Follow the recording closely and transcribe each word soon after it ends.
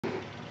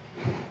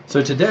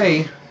So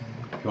today, if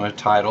you want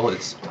to title,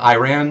 it's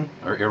Iran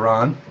or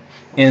Iran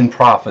in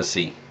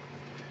Prophecy.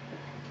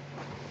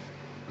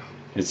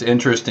 It's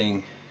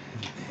interesting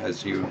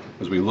as we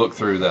look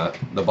through the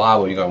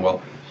Bible, you're going,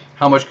 well,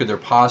 how much could there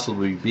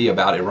possibly be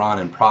about Iran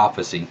in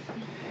prophecy?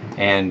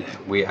 And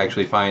we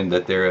actually find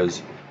that there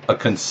is a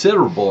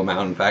considerable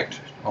amount, in fact,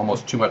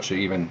 almost too much to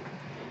even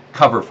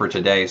cover for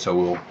today, so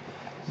we'll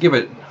give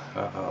it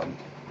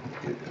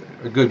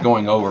a good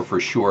going over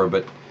for sure,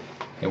 but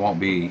it won't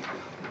be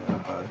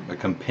a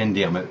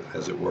compendium,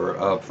 as it were,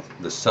 of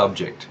the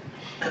subject.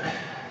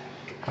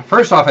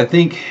 First off, I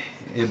think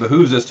it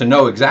behooves us to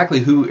know exactly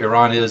who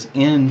Iran is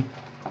in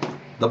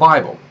the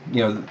Bible.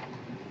 You know,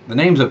 the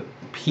names of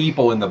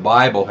people in the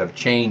Bible have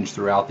changed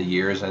throughout the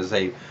years as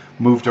they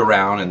moved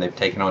around and they've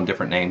taken on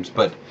different names,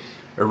 but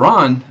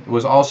Iran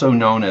was also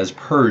known as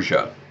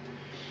Persia.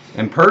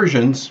 And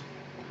Persians,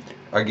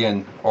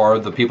 again, are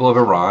the people of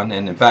Iran.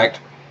 And in fact,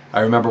 I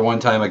remember one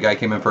time a guy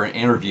came in for an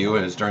interview,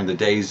 and it's during the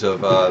days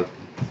of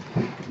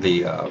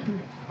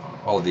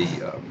all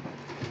the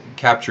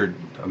captured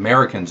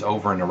Americans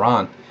over in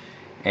Iran,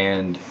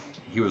 and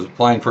he was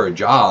applying for a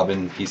job,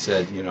 and he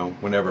said, you know,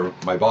 whenever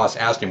my boss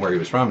asked him where he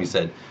was from, he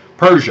said,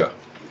 Persia.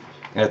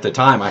 And at the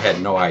time, I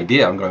had no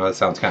idea. I'm going, oh, that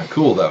sounds kind of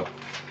cool, though.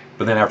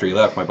 But then after he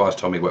left, my boss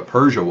told me what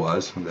Persia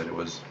was, and that it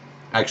was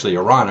actually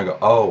Iran. I go,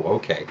 oh,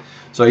 okay.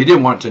 So he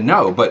didn't want to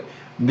know, but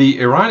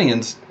the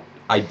Iranians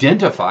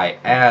identify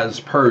as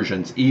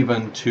Persians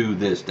even to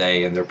this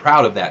day, and they're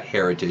proud of that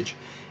heritage.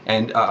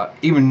 And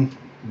even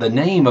the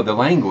name of the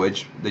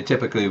language, we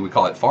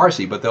call it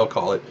Farsi, but they'll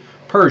call it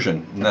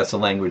Persian, and that's the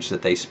language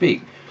that they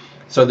speak.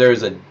 So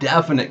there's a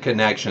definite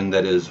connection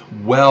that is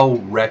well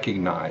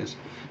recognized.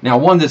 Now,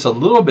 one that's a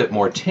little bit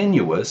more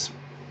tenuous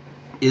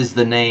is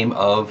the name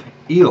of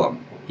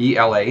Elam,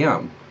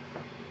 E-L-A-M.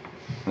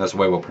 And that's the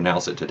way we'll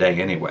pronounce it today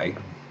anyway,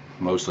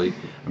 mostly.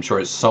 I'm sure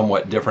it's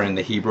somewhat different in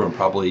the Hebrew, and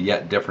probably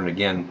yet different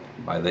again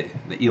by the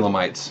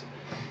Elamites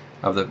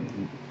of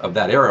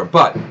that era.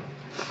 But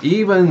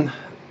even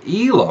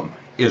Elam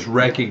is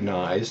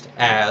recognized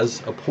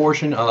as a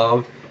portion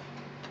of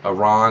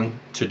Iran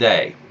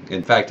today.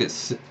 In fact,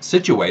 it's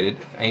situated,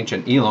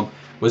 ancient Elam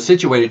was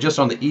situated just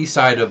on the east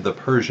side of the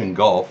Persian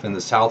Gulf and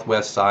the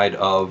southwest side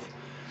of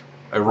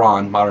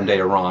Iran, modern day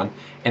Iran,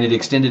 and it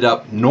extended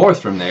up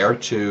north from there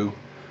to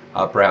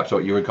perhaps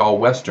what you would call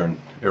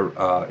Western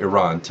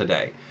Iran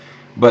today.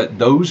 But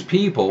those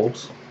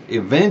peoples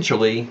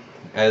eventually,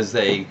 as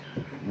they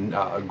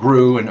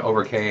grew and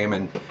overcame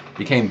and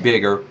became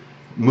bigger,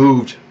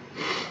 moved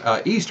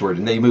eastward,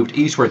 and they moved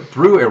eastward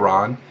through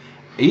Iran,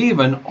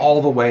 even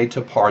all the way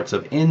to parts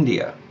of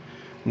India.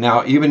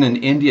 Now, even in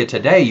India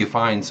today, you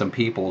find some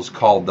peoples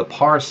called the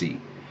Parsi,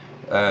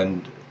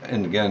 and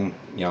again,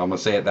 you know, I'm going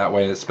to say it that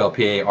way. It's spelled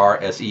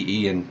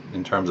P-A-R-S-E-E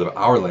in terms of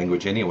our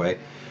language anyway.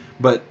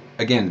 But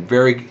again,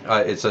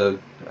 it's a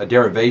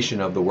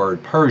derivation of the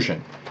word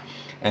Persian.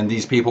 And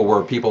these people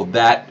were people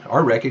that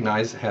are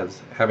recognized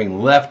as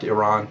having left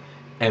Iran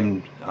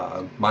and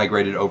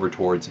migrated over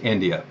towards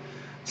India.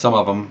 Some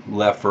of them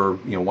left for,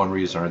 you know, one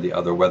reason or the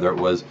other, whether it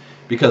was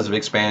because of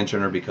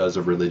expansion or because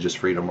of religious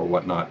freedom or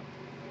whatnot.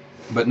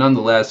 But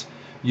nonetheless,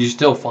 you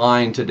still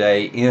find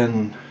today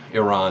in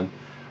Iran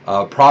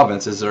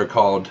provinces that are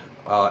called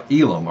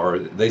Elam, or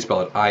they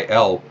spell it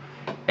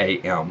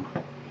I-L-A-M.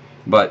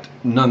 But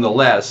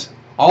nonetheless,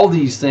 all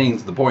these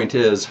things, the point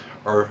is,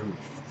 are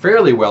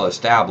fairly well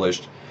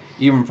established.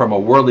 Even from a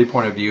worldly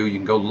point of view, you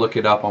can go look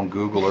it up on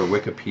Google or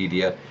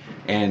Wikipedia,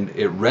 and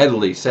it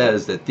readily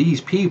says that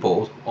these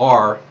people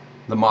are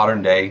the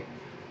modern day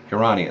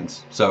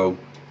Iranians. So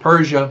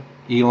Persia,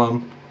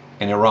 Elam,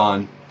 and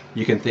Iran,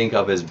 you can think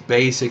of as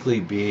basically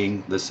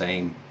being the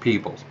same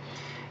peoples.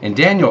 In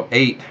Daniel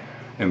 8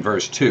 and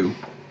verse 2,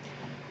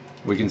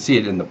 we can see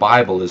it in the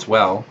Bible as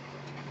well.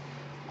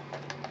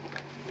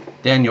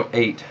 Daniel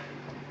 8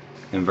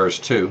 and verse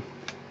 2.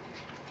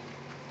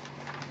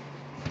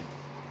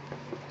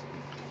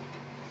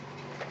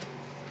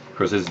 Of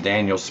course, this is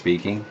Daniel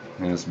speaking,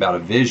 and it's about a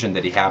vision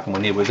that he happened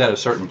when he was at a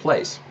certain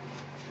place.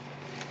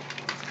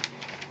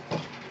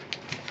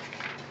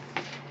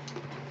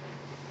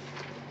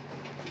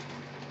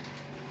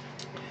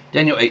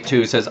 Daniel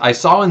 8:2 says, I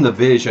saw in the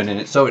vision, and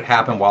it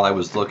happened while I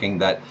was looking,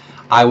 that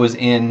I was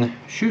in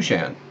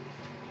Shushan,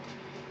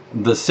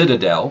 the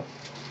citadel,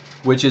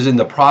 which is in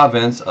the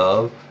province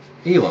of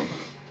Elam.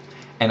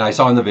 And I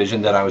saw in the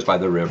vision that I was by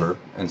the river,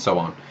 and so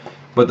on.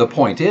 But the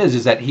point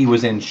is that he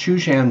was in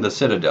Shushan, the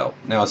citadel.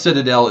 Now, a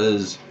citadel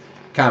is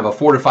kind of a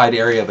fortified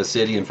area of a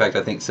city. In fact,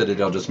 I think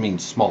citadel just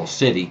means small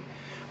city.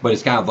 But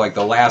it's kind of like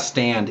the last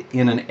stand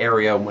in an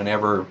area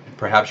whenever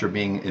perhaps you're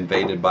being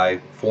invaded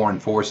by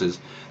foreign forces,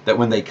 that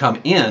when they come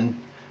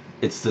in,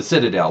 it's the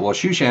citadel. Well,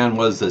 Shushan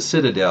was the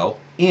citadel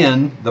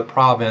in the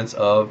province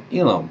of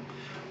Elam.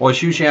 Well,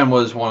 Shushan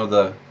was one of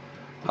the,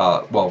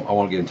 well, I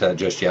won't get into that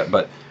just yet,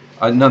 but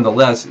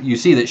nonetheless, you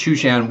see that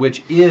Shushan,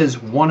 which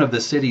is one of the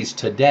cities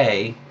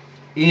today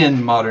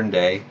in modern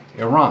day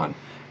Iran.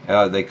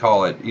 They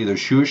call it either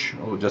Shush,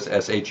 just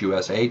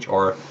S-H-U-S-H,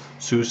 or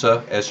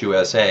Susa,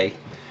 S-U-S-A.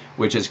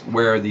 which is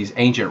where these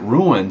ancient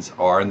ruins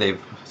are, and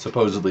they've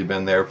supposedly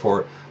been there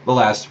for the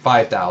last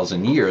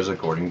 5,000 years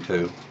according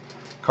to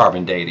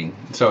carbon dating.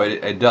 So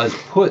it does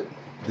put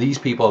these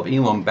people of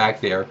Elam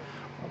back there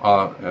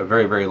a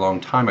very, very long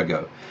time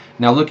ago.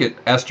 Now look at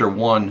Esther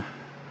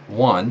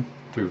 1:1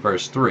 through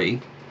verse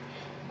 3.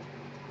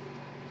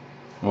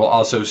 We'll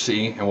also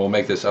see, and we'll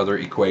make this other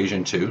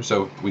equation too.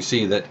 So we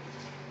see that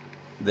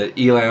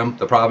Elam,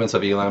 the province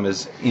of Elam,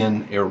 is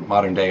in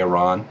modern day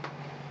Iran.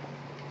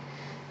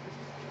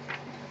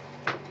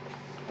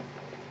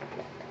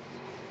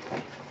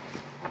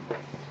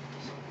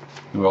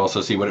 We'll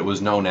also see what it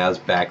was known as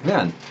back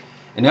then.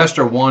 In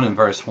Esther 1 and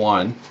verse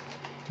 1,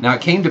 now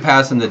it came to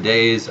pass in the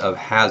days of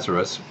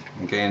Ahasuerus,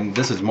 okay, and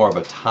this is more of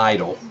a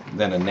title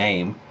than a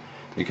name,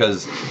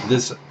 because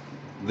this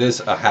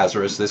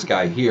Ahasuerus, this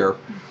guy here,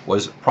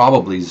 was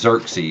probably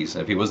Xerxes.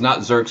 If he was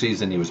not Xerxes,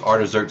 then he was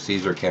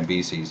Artaxerxes or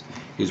Cambyses.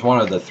 He's one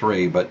of the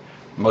three, but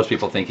most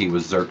people think he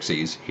was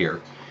Xerxes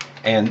here.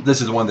 And this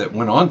is the one that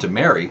went on to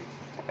marry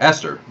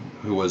Esther,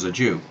 who was a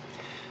Jew.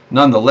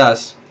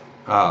 Nonetheless,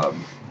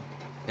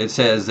 it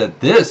says that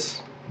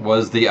this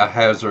was the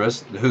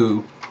Ahasuerus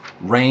who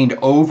reigned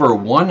over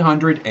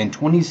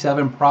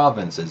 127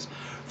 provinces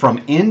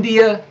from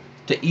India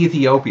to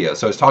Ethiopia.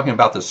 So it's talking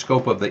about the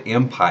scope of the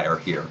empire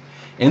here.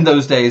 In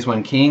those days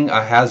when King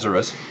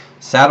Ahasuerus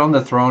sat on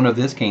the throne of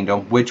this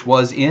kingdom, which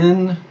was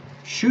in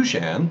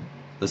Shushan,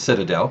 the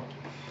citadel,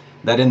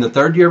 that in the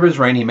 3rd year of his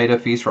reign he made a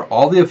feast for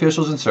all the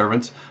officials and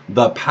servants,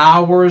 the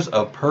powers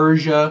of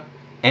Persia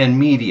and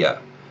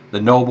Media,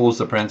 the nobles,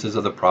 the princes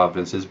of the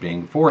provinces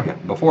being before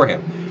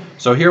him.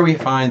 So here we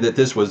find that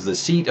this was the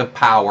seat of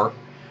power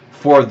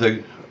for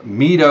the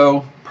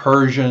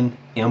Medo-Persian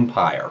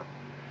Empire,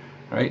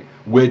 right,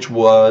 which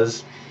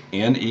was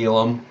in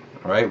Elam,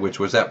 right, which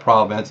was that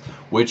province,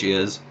 which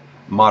is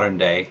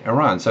modern-day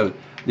Iran. So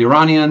the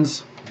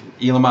Iranians,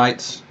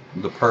 Elamites,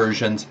 the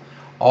Persians,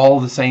 all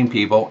the same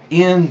people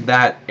in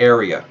that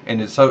area.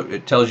 And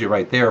it tells you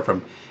right there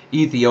from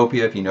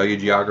Ethiopia, if you know your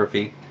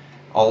geography,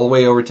 all the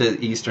way over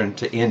to eastern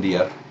to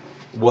India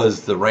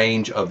was the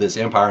range of this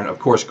empire, and of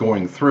course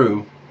going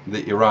through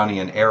the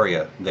Iranian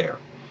area there.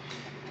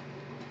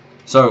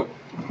 So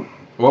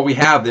what we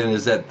have then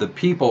is that the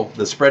people,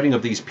 the spreading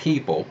of these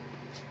people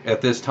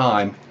at this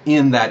time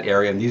in that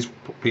area, and these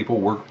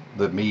people were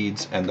the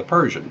Medes and the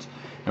Persians.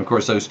 And of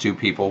course those two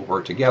people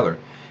work together.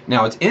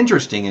 Now it's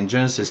interesting in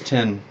Genesis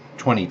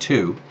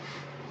 10:22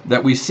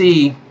 that we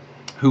see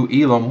who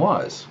Elam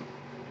was.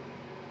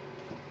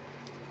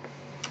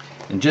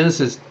 In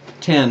Genesis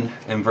 10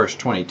 and verse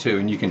 22,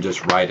 and you can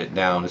just write it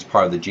down as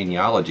part of the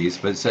genealogies,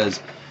 but it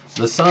says,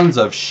 the sons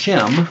of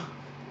Shem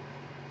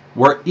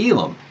were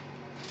Elam,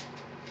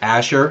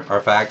 Asher,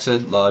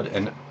 Arphaxad, Lud,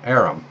 and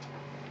Aram.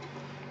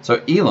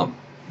 So Elam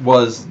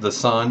was the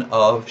son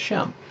of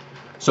Shem.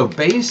 So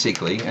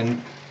basically,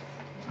 and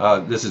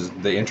this is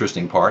the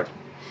interesting part,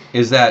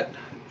 is that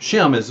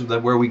Shem is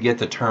where we get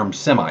the term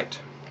Semite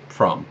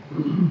from.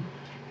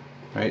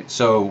 Right?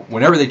 So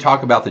whenever they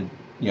talk about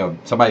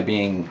somebody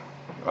being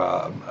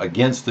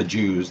against the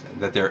Jews,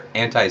 that they're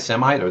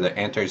anti-Semite or they're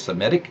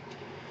anti-Semitic,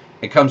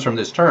 it comes from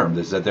this term,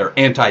 is that they're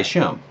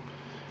anti-Shem.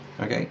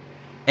 Okay?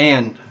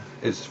 And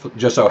it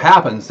just so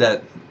happens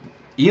that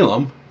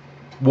Elam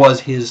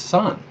was his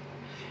son,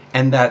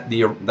 and that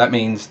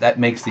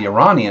makes the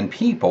Iranian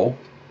people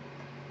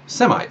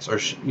Semites, or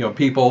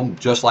people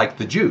just like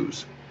the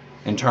Jews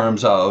in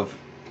terms of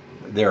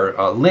their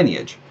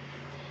lineage.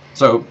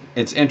 So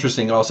it's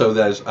interesting also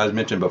that, as I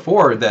mentioned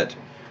before, that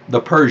the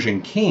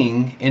Persian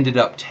king ended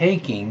up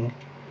taking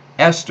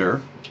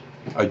Esther,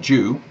 a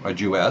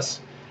Jewess,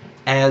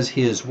 as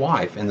his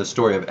wife in the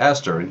story of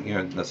Esther.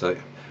 That's a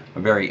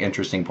very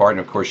interesting part,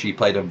 and of course she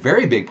played a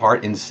very big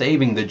part in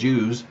saving the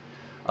Jews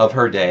of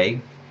her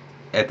day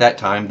at that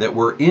time that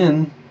were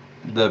in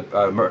the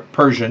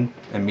Persian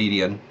and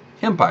Median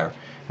Empire,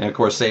 and of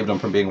course saved them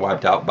from being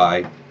wiped out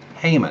by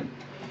Haman.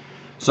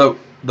 So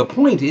the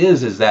point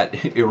is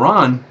that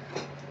Iran,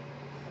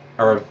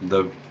 or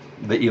the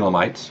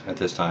Elamites at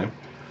this time,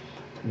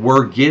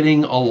 were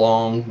getting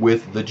along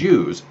with the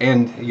Jews,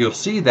 and you'll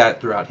see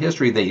that throughout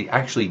history they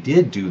actually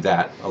did do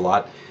that a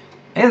lot.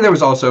 And there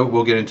was also,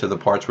 we'll get into the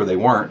parts where they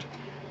weren't,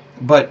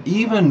 but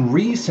even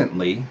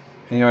recently,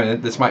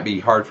 this might be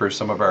hard for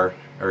some of our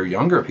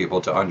younger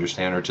people to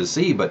understand or to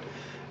see, but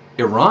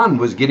Iran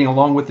was getting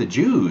along with the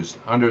Jews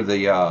under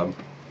the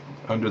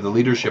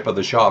leadership of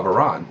the Shah of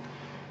Iran.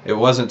 It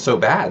wasn't so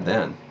bad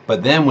then.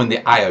 But then when the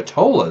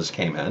Ayatollahs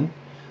came in,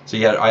 so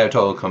you had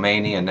Ayatollah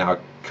Khomeini and now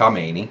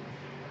Khamenei,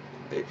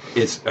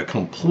 it's a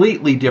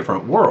completely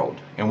different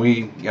world. And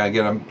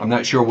again, I'm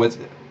not sure what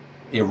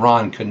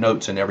Iran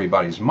connotes in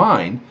everybody's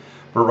mind,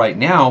 but right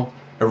now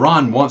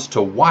Iran wants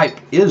to wipe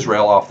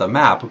Israel off the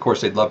map. Of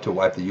course, they'd love to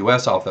wipe the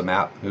U.S. off the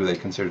map, who they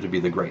consider to be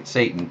the great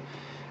Satan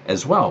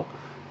as well.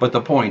 But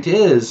the point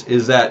is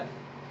that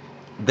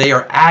they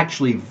are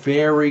actually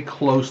very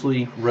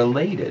closely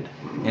related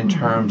in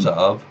terms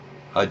of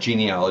a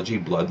genealogy,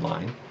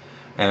 bloodline,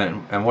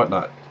 and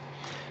whatnot.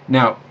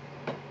 Now,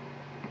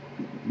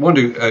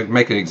 wanted to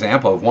make an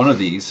example of one of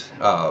these,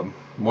 one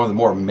of the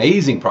more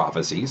amazing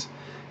prophecies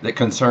that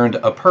concerned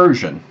a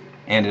Persian,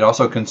 and it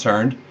also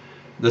concerned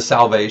the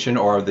salvation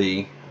or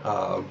the,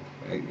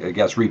 I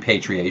guess,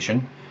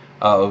 repatriation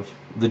of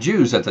the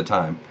Jews at the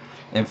time.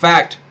 In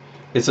fact,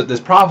 it's that this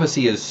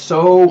prophecy is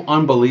so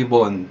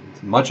unbelievable in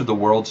much of the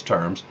world's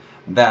terms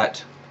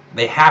that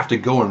they have to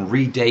go and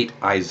redate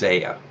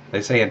Isaiah.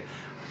 They're saying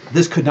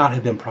this could not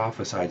have been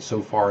prophesied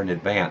so far in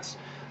advance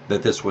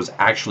that this was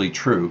actually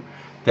true,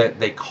 that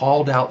they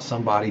called out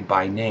somebody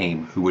by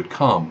name who would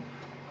come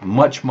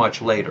much,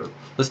 much later.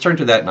 Let's turn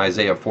to that in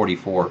Isaiah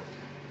 44,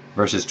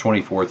 verses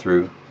 24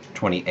 through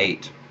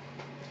 28.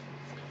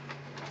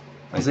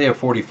 Isaiah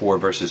 44,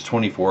 verses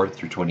 24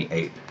 through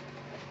 28.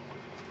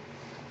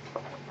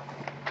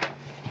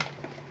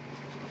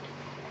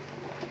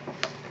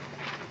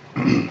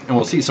 And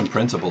we'll see some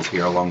principles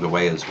here along the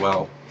way as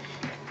well.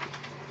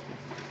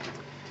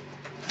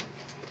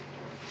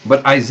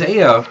 But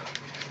Isaiah,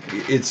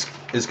 is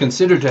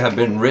considered to have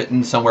been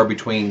written somewhere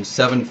between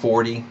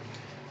 740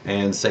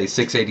 and say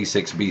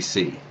 686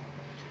 BC.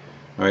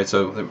 All right,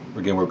 so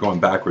again, we're going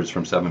backwards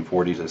from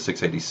 740 to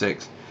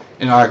 686.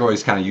 And I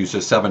always kind of use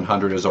the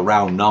 700 as a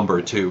round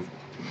number to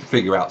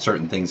figure out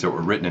certain things that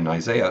were written in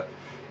Isaiah.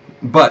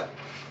 But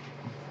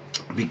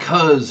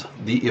because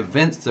the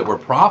events that were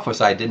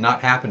prophesied did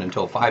not happen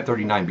until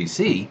 539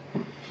 BC,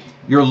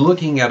 you're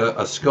looking at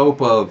a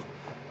scope of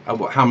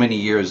how many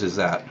years is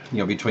that? You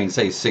know, between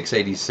say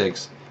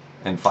 686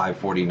 and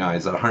 549.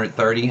 Is that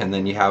 130? And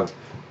then you have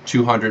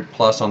 200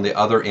 plus on the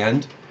other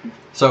end.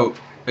 So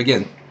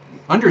again,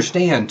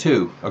 understand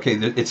too, okay,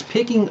 it's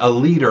picking a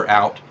leader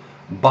out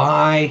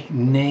by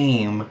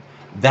name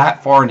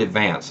that far in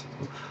advance.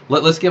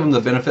 Let's give him the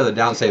benefit of the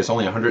doubt and say it's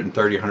only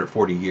 130,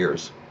 140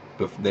 years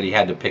that he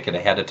had to pick it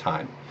ahead of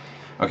time.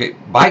 Okay,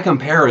 by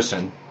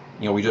comparison,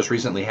 you know, we just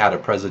recently had a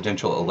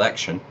presidential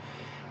election,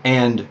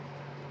 and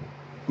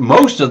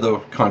most of the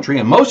country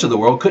and most of the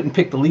world couldn't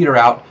pick the leader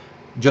out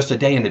just a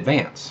day in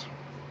advance.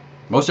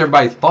 Most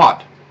everybody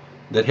thought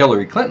that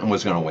Hillary Clinton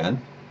was going to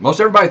win. Most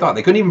everybody thought.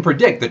 They couldn't even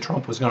predict that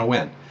Trump was going to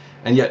win.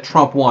 And yet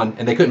Trump won,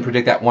 and they couldn't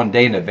predict that one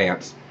day in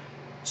advance.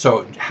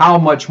 So how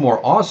much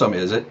more awesome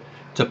is it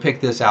to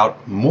pick this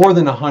out more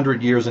than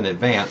 100 years in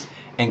advance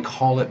and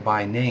call it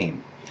by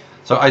name?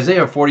 So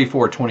Isaiah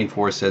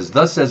 44:24 says,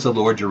 "Thus says the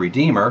Lord your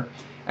Redeemer,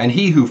 and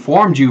he who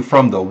formed you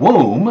from the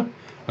womb."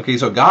 Okay,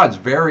 so God's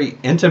very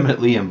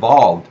intimately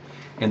involved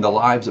in the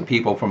lives of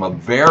people from a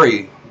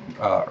very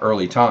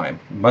early time,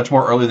 much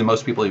more early than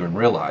most people even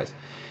realize.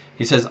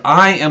 He says,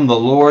 "I am the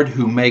Lord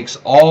who makes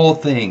all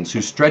things,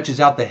 who stretches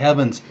out the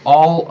heavens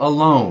all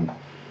alone,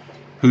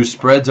 who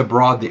spreads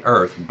abroad the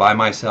earth by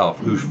myself,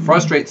 who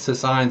frustrates the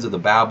signs of the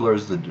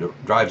babblers,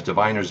 that drives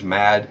diviners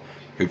mad,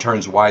 who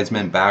turns wise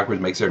men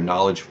backwards, makes their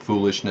knowledge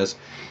foolishness."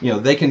 You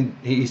know,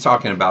 he's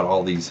talking about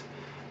all these,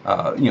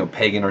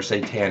 pagan or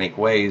satanic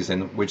ways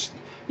in which,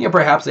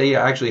 perhaps they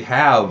actually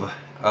have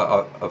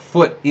a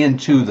foot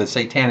into the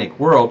satanic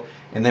world,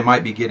 and they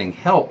might be getting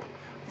help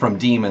from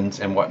demons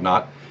and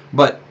whatnot.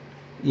 But,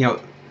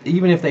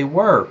 even if they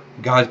were,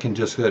 God can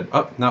just go,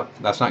 "Oh, no,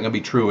 that's not going to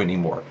be true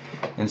anymore."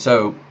 And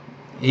so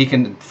he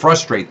can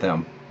frustrate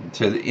them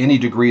to any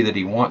degree that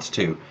he wants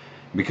to,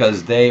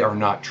 because they are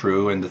not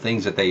true, and the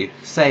things that they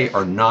say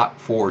are not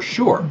for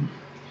sure.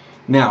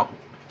 Now,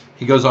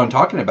 he goes on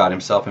talking about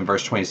himself in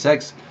verse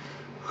 26,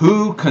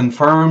 "Who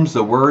confirms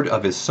the word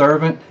of his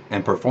servant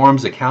and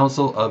performs the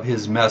counsel of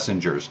his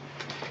messengers."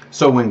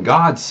 So when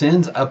God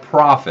sends a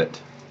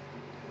prophet,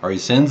 or he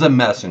sends a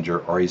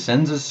messenger, or he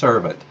sends a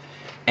servant,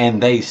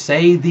 and they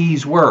say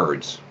these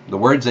words, the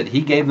words that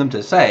he gave them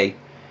to say,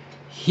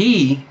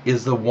 he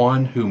is the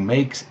one who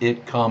makes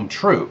it come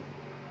true.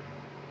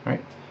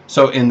 Right?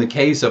 So in the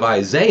case of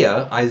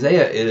Isaiah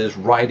is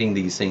writing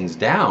these things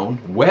down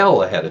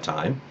well ahead of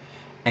time,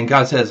 and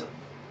God says,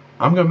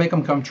 "I'm going to make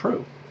them come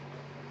true."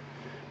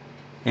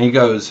 And he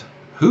goes,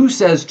 "Who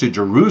says to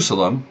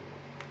Jerusalem,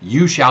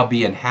 you shall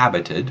be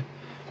inhabited,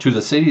 to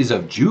the cities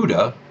of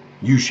Judah,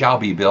 you shall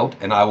be built,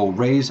 and I will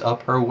raise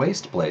up her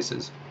waste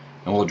places."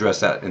 And we'll address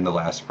that in the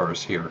last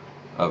verse here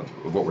of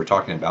what we're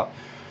talking about.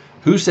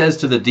 "Who says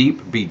to the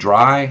deep, be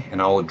dry,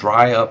 and I will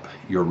dry up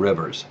your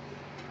rivers."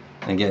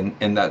 Again,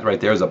 and that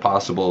right there is a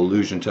possible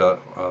allusion to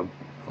a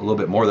little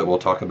bit more that we'll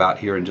talk about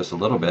here in just a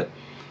little bit.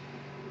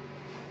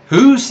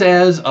 Who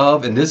says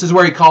of, and this is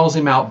where he calls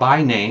him out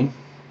by name.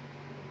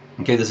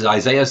 Okay, this is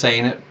Isaiah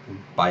saying it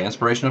by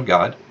inspiration of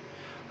God.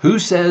 Who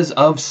says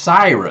of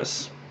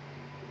Cyrus,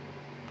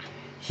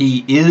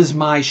 "He is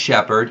my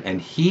shepherd,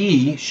 and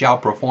he shall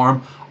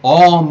perform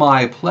all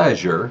my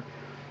pleasure,"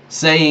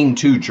 saying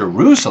to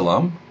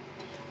Jerusalem,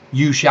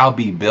 "You shall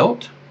be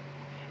built,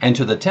 and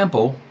to the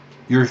temple,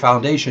 your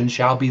foundation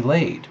shall be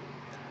laid."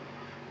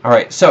 All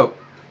right, so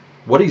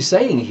what he's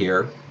saying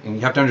here, and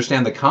you have to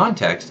understand the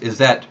context, is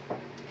that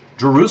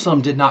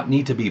Jerusalem did not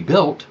need to be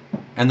built,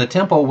 and the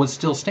temple was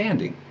still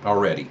standing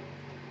already.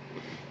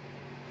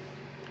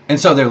 And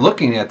so they're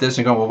looking at this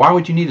and going, well, why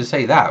would you need to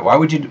say that? Why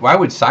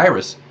would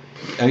Cyrus,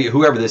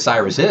 whoever this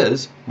Cyrus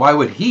is, why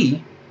would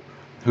he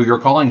who you're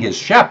calling his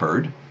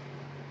shepherd,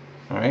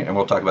 all right, and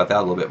we'll talk about that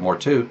a little bit more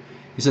too.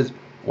 He says,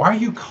 why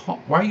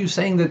are you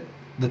saying that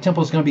the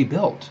temple is going to be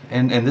built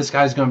and this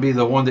guy's going to be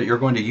the one that you're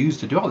going to use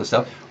to do all this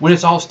stuff when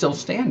it's all still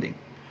standing?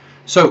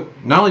 So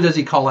not only does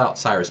he call out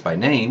Cyrus by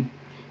name,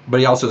 but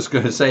he also is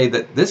going to say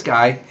that this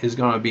guy is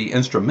going to be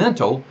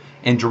instrumental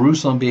in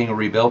Jerusalem being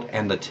rebuilt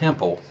and the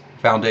temple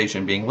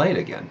foundation being laid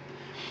again.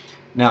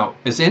 Now,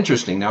 it's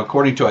interesting. Now,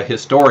 according to a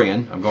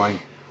historian, I'm going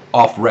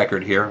off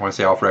record here. When I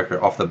say off record,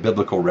 off the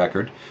biblical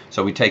record,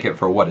 so we take it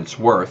for what it's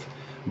worth.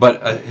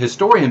 But a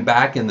historian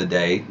back in the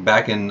day,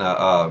 back in,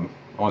 I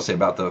want to say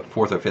about the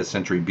 4th or 5th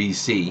century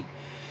BC,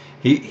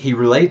 he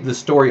related the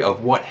story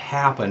of what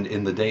happened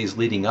in the days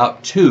leading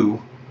up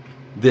to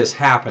this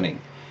happening.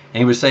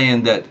 And he was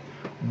saying that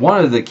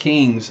one of the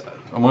kings,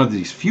 one of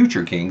these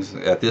future kings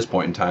at this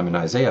point in time in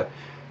Isaiah,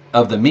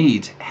 of the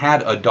Medes,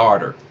 had a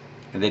daughter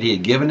that he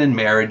had given in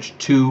marriage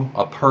to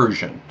a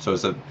Persian. So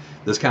it's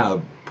this kind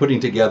of putting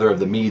together of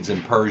the Medes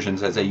and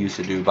Persians as they used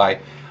to do by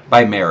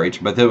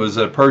marriage. But there was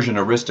a Persian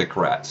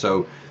aristocrat,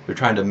 so they're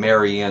trying to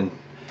marry in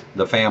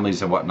the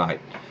families and whatnot.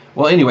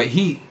 Well, anyway,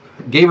 he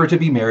gave her to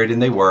be married,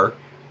 and they were.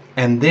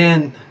 And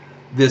then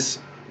this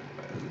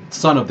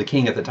son of the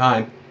king at the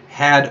time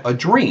had a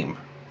dream.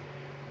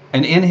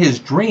 And in his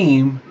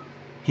dream,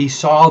 he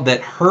saw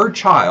that her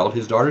child,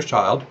 his daughter's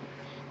child,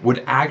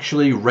 would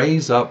actually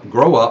raise up,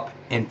 grow up,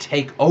 and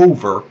take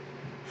over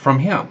from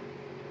him.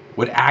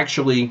 Would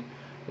actually,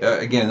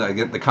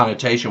 again, the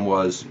connotation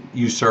was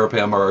usurp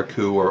him or a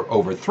coup or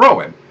overthrow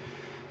him.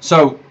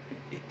 So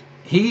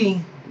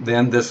he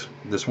then, this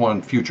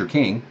one future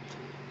king,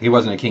 he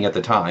wasn't a king at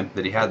the time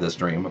that he had this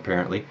dream,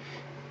 apparently.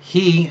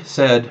 He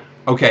said,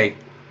 okay,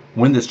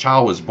 when this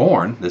child was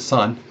born, this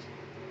son,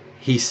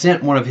 he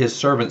sent one of his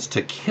servants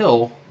to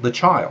kill the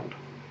child.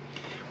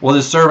 Well,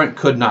 the servant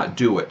could not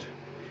do it.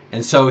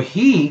 And so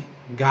he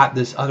got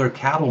this other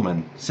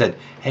cattleman, said,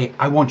 hey,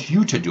 I want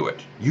you to do it.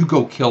 You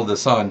go kill the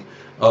son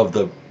of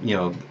the,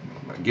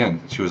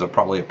 again, she was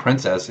probably a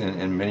princess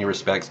in many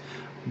respects,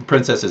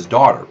 princess's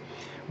daughter.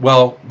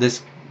 Well,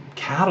 this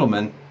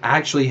cattleman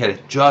actually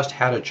had just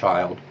had a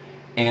child,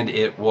 and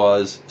it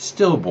was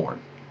stillborn.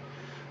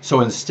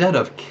 So instead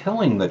of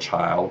killing the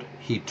child,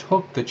 he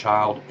took the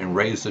child and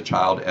raised the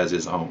child as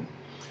his own.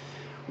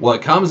 Well,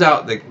 it comes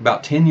out that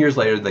about 10 years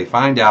later, they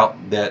find out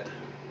that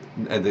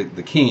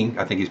the king,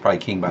 I think he's probably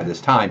king by this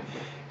time,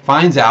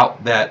 finds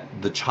out that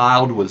the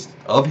child was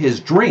of his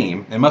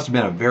dream, it must have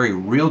been a very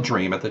real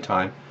dream at the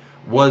time,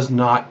 was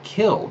not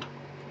killed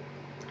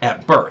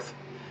at birth.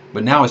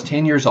 But now is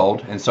 10 years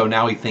old, and so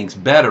now he thinks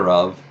better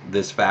of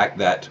this fact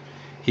that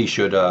he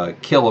should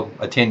kill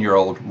a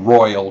 10-year-old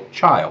royal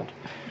child.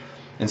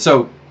 And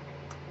so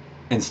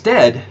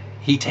instead,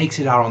 he takes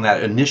it out on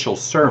that initial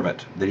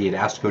servant that he had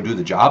asked to go do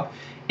the job,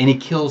 and he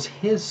kills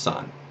his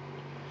son.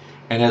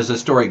 And as the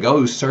story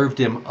goes, served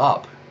him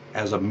up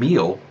as a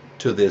meal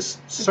to this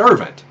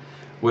servant,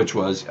 which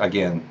was,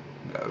 again,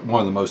 one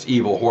of the most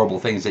evil, horrible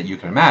things that you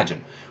can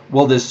imagine.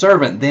 Well, this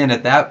servant then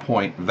at that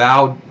point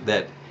vowed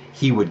that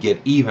he would get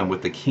even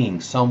with the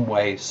king some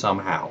way,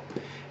 somehow.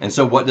 And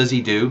so what does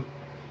he do?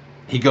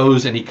 He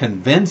goes and he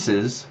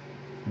convinces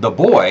the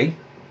boy,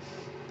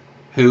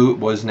 who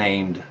was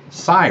named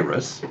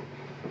Cyrus,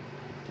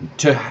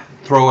 to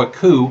throw a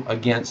coup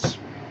against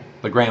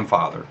the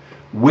grandfather,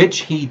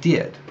 which he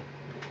did.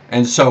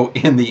 And so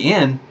in the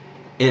end,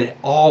 it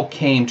all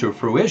came to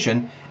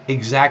fruition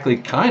exactly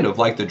kind of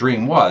like the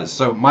dream was.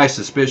 So my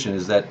suspicion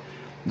is that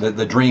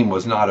the dream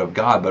was not of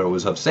God, but it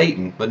was of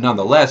Satan. But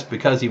nonetheless,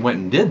 because he went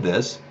and did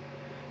this,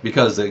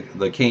 because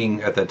the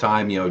king at the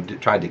time,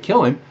 tried to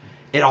kill him,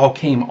 it all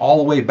came all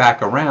the way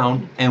back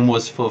around and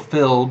was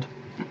fulfilled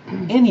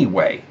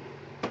anyway.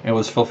 It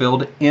was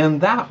fulfilled in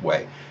that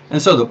way.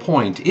 And so the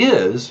point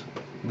is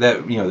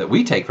that, that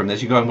we take from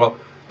this, you're going, well,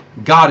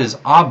 God is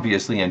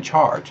obviously in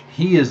charge.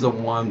 He is the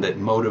one that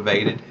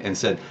motivated and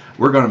said,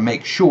 we're going to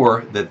make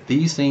sure that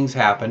these things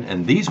happen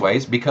in these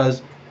ways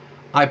because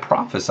I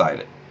prophesied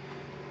it.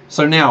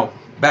 So now,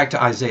 back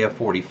to Isaiah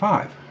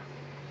 45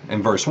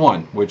 and verse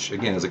 1, which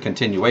again is a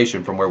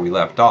continuation from where we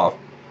left off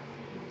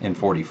in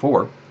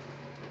 44.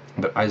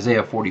 But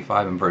Isaiah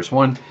 45 and verse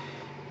 1,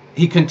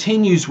 he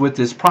continues with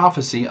this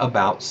prophecy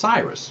about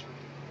Cyrus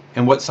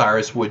and what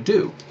Cyrus would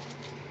do.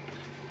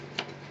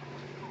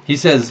 He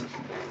says,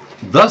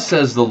 thus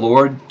says the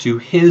Lord to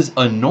his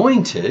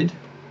anointed.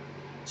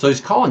 So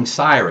he's calling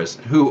Cyrus,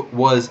 who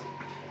was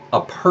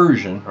a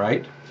Persian,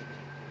 right?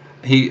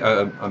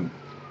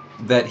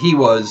 That he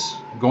was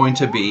going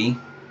to be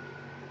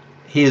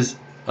his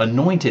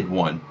anointed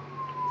one,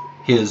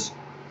 his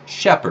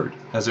shepherd,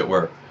 as it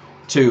were,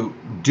 to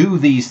do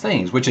these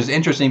things, which is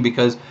interesting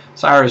because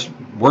Cyrus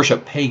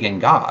worshiped pagan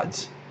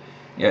gods.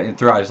 And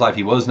throughout his life,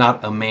 he was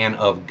not a man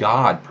of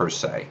God per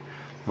se.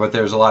 But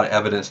there's a lot of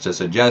evidence to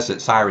suggest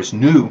that Cyrus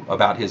knew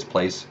about his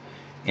place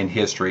in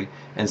history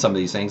and some of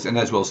these things. And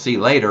as we'll see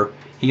later,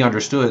 he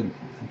understood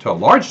to a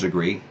large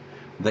degree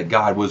that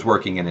God was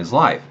working in his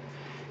life.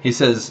 He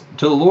says,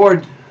 to the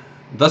Lord,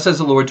 thus says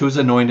the Lord to his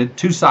anointed,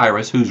 to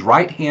Cyrus, whose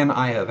right hand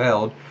I have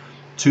held,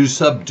 to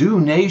subdue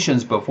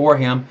nations before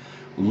him,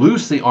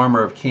 loose the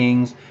armor of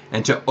kings,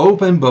 and to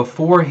open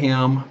before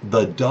him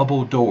the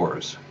double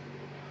doors,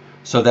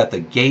 so that the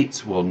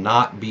gates will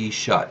not be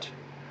shut.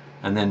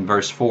 And then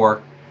verse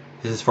 4,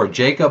 this is for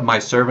Jacob my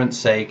servant's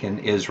sake, and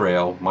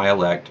Israel my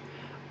elect.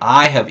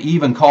 I have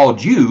even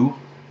called you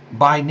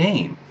by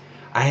name.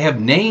 I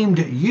have named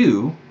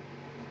you,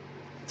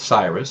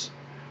 Cyrus,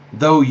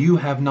 though you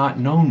have not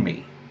known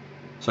me.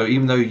 So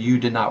even though you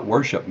did not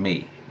worship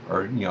me,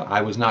 or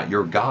I was not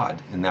your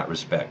God in that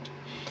respect.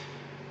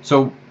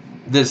 So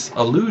this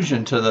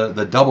allusion to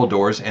the double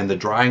doors and the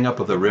drying up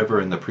of the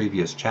river in the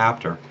previous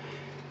chapter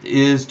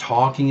is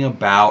talking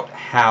about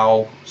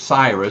how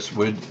Cyrus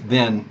would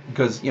then,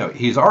 because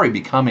he's already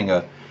becoming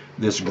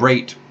this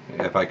great,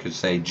 if I could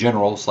say,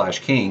 general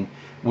 / king,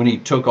 when he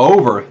took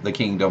over the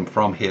kingdom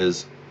from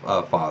his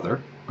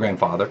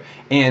grandfather,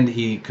 and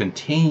he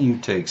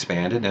continued to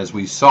expand it. And as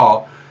we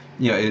saw,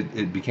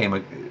 it became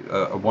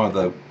one of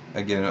the,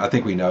 again, I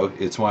think we know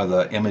it's one of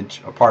the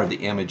a part of the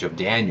image of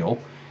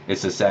Daniel.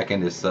 It's the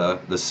second, it's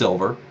the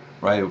silver,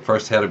 right?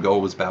 First head of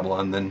gold was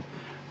Babylon, then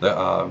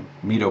the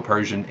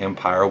Medo-Persian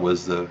Empire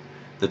was the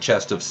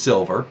chest of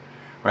silver,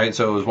 right?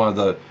 So it was one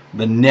of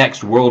the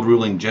next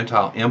world-ruling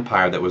Gentile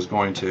empire that was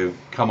going to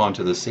come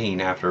onto the scene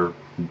after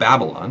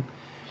Babylon.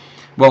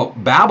 Well,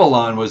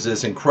 Babylon was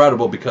this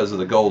incredible, because of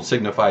the gold,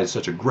 signified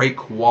such a great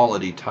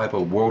quality type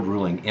of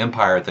world-ruling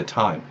empire at the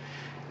time,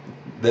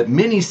 that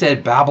many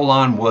said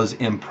Babylon was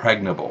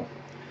impregnable.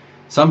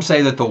 Some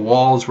say that the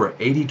walls were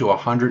 80 to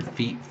 100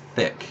 feet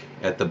thick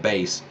at the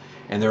base,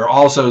 and there are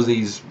also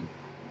these,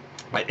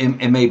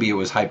 and maybe it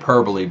was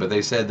hyperbole, but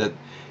they said that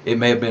it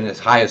may have been as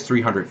high as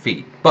 300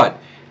 feet. But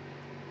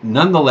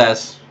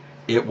nonetheless,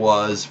 it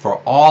was, for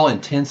all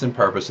intents and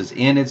purposes,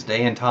 in its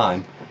day and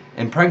time,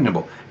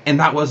 impregnable. And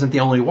that wasn't the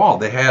only wall.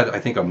 They had, I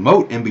think, a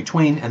moat in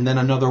between, and then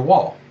another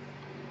wall.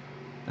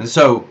 And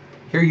so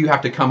here you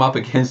have to come up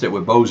against it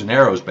with bows and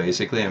arrows,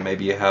 basically, and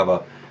maybe you have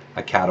a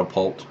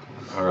catapult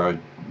or a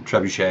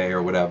trebuchet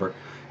or whatever.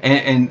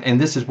 And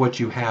this is what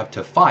you have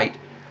to fight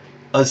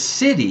a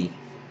city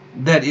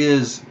that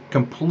is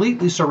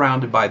completely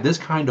surrounded by this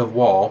kind of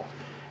wall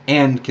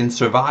and can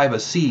survive a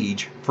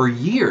siege for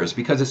years,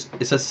 because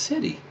it's a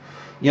city.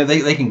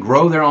 They can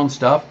grow their own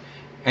stuff,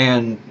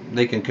 and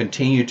they can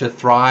continue to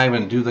thrive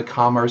and do the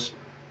commerce.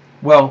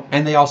 Well,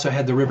 and they also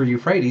had the river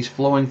Euphrates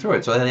flowing through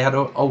it, so they had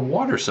a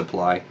water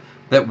supply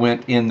that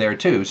went in there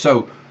too.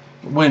 So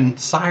when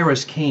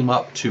Cyrus came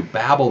up to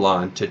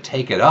Babylon to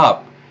take it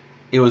up,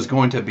 it was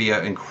going to be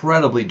an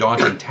incredibly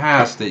daunting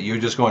task, that you're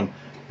just going,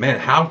 man,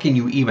 how can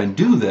you even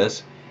do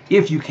this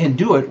if you can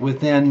do it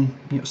within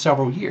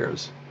several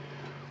years?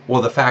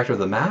 Well, the fact of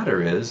the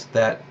matter is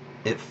that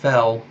it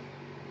fell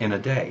in a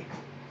day.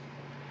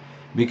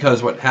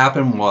 Because what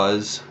happened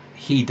was,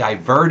 he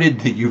diverted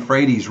the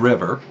Euphrates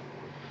River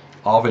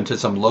off into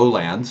some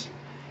lowlands,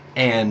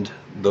 and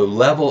the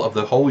level of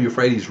the whole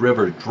Euphrates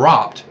River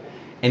dropped,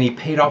 and he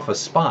paid off a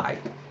spy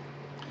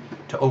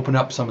to open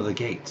up some of the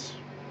gates.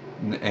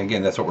 And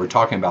again, that's what we're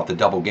talking about, the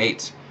double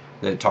gates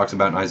that it talks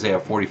about in Isaiah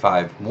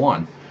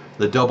 45:1.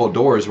 The double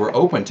doors were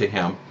open to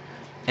him,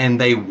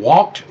 and they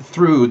walked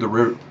through the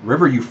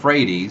river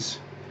Euphrates,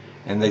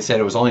 and they said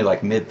it was only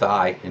like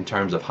mid-thigh in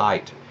terms of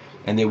height.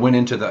 And they went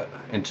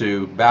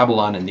into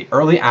Babylon in the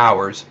early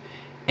hours,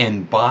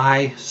 and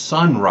by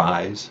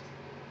sunrise,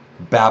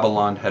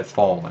 Babylon had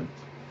fallen.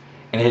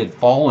 And it had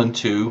fallen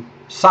to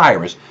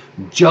Cyrus,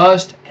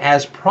 just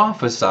as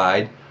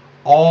prophesied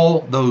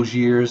all those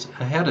years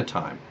ahead of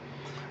time.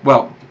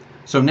 Well,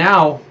 so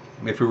now,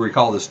 if you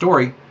recall the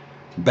story,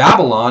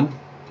 Babylon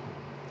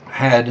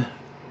had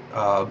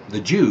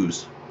the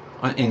Jews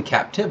in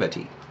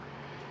captivity.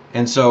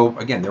 And so,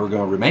 again, they were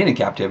going to remain in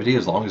captivity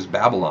as long as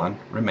Babylon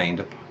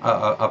remained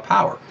a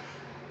power.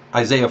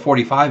 Isaiah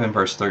 45 and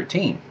verse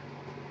 13.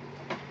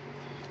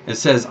 It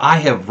says, I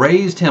have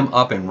raised him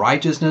up in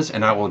righteousness,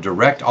 and I will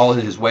direct all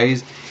of his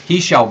ways. He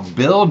shall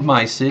build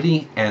my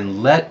city,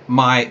 and let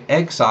my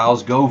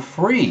exiles go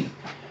free,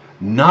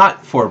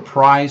 not for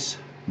price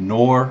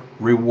nor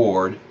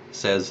reward,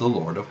 says the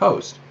Lord of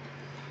hosts.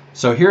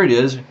 So here it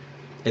is.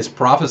 It's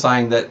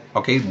prophesying that,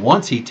 okay,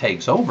 once he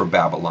takes over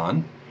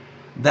Babylon,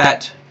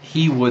 that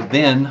he would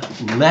then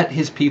let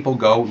his people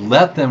go,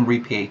 let them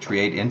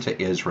repatriate into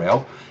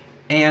Israel,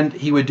 and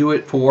he would do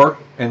it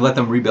and let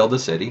them rebuild the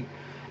city,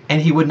 and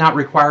he would not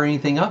require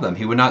anything of them.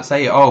 He would not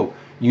say, oh,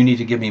 you need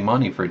to give me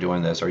money for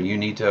doing this, or you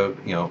need to,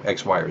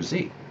 X, Y, or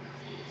Z.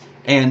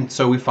 And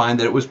so we find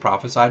that it was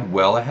prophesied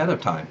well ahead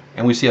of time.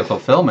 And we see a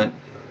fulfillment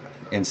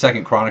in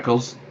 2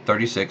 Chronicles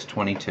 36,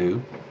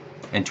 22,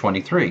 and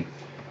 23.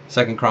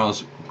 2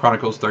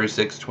 Chronicles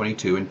 36,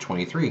 22, and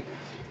 23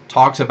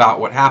 talks about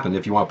what happened.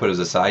 If you want to put as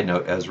a side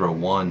note, Ezra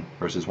 1,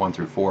 verses 1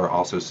 through 4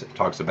 also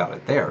talks about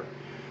it there.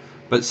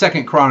 But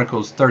 2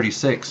 Chronicles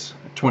 36,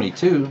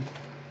 22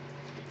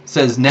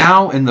 says,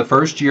 now in the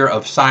first year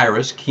of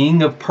Cyrus,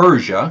 king of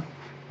Persia,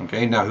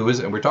 okay, now who is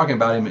it? And we're talking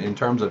about him in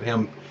terms of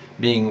him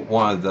being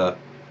one of the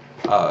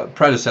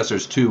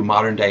predecessors to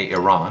modern day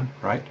Iran,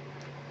 right?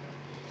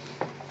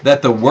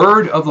 that the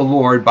word of the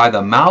Lord by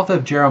the mouth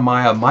of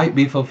Jeremiah might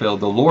be fulfilled,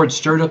 the Lord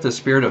stirred up the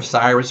spirit of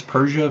Cyrus,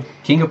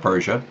 king of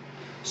Persia,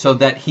 so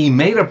that he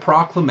made a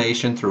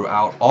proclamation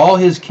throughout all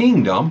his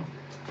kingdom,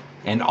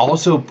 and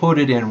also put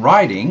it in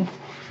writing,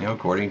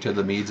 according to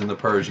the Medes and the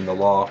Persian, the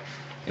law.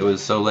 It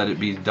was so let it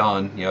be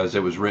done, as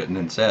it was written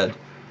and said.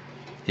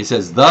 He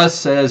says, thus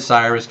says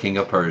Cyrus, king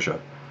of Persia,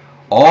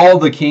 all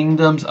the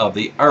kingdoms of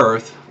the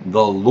earth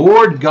the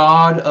Lord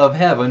God of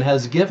heaven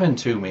has given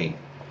to me.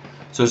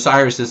 So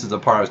Cyrus, this is the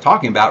part I was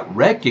talking about,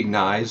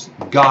 recognized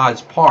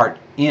God's part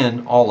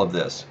in all of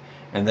this,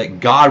 and that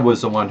God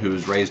was the one who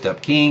has raised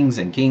up kings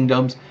and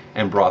kingdoms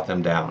and brought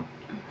them down.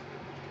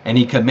 And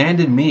he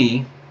commanded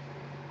me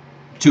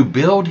to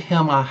build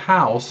him a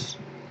house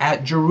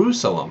at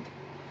Jerusalem.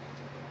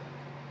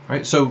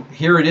 Right? So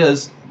here it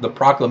is, the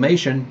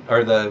proclamation,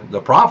 or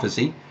the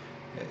prophecy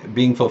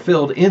being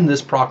fulfilled in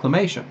this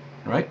proclamation.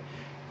 Right?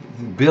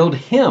 Build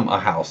him a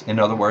house, in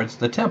other words,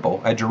 the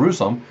temple at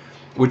Jerusalem,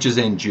 which is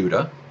in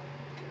Judah,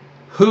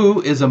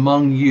 who is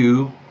among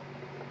you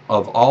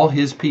of all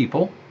his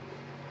people.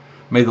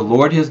 May the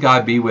Lord his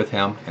God be with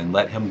him, and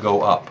let him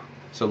go up.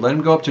 So let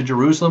him go up to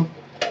Jerusalem,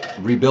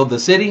 rebuild the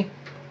city,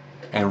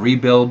 and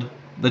rebuild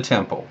the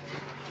temple.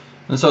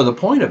 And so the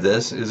point of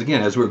this is,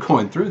 again, as we're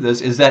going through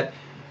this, is that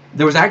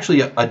there was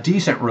actually a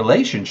decent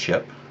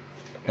relationship,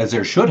 as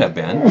there should have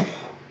been,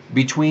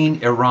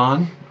 between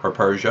Iran, or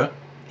Persia,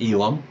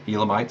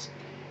 Elamites,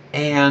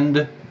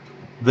 and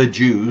the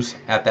Jews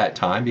at that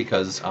time,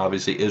 because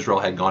obviously Israel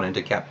had gone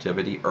into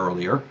captivity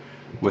earlier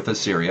with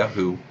Assyria,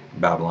 who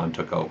Babylon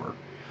took over.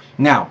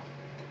 Now,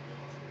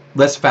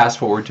 let's fast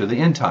forward to the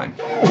end time.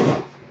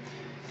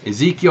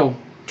 Ezekiel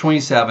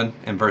 27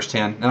 and verse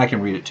 10, and I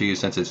can read it to you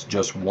since it's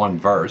just one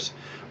verse,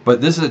 but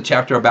this is a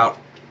chapter about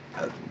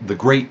the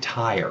Great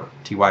Tyre,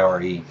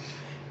 T-Y-R-E,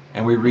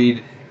 and we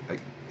read,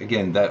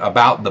 again, that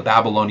about the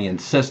Babylonian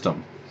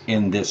system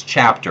in this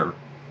chapter,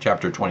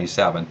 chapter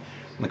 27.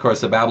 And of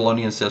course, the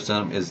Babylonian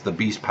system is the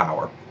beast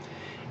power.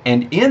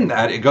 And in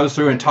that, it goes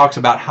through and talks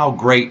about how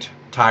great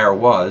Tyre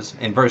was.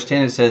 In verse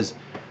 10, it says,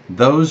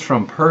 those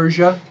from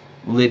Persia,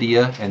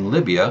 Lydia, and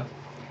Libya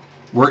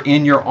were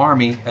in your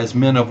army as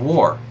men of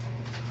war.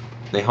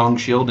 They hung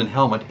shield and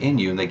helmet in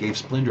you, and they gave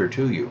splendor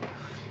to you.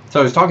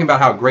 So it's talking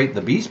about how great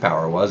the beast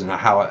power was and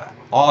how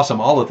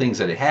awesome all the things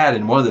that it had.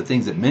 And one of the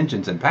things it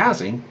mentions in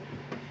passing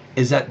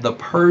is that the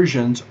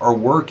Persians are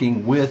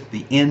working with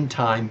the end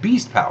time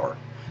beast power.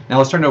 Now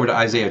let's turn over to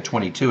Isaiah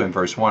 22 and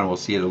verse 1. We'll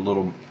see it a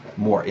little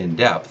more in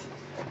depth.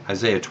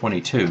 Isaiah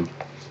 22,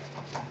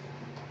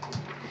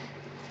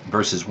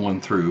 verses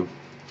 1 through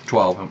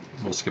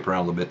 12. We'll skip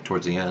around a little bit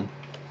towards the end.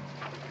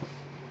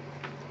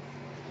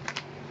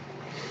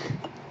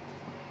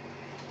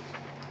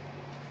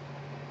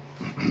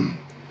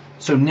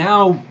 So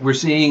now we're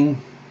seeing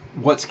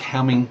what's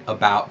coming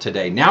about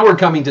today. Now we're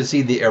coming to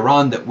see the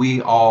Iran that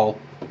we all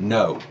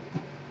know,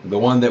 the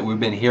one that we've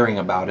been hearing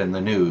about in the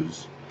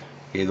news.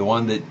 Okay, the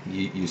one that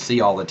you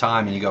see all the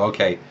time and you go,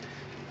 okay,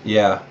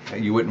 yeah,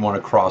 you wouldn't want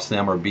to cross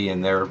them or be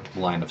in their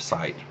line of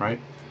sight, right?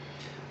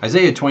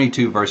 Isaiah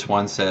 22 verse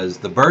 1 says,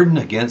 the burden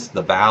against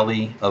the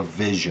valley of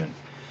vision.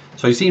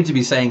 So he seems to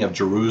be saying of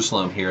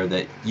Jerusalem here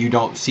that you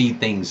don't see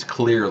things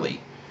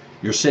clearly.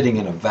 You're sitting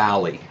in a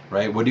valley,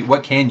 right?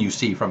 What can you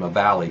see from a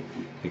valley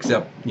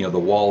except, the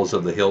walls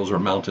of the hills or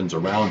mountains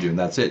around you, and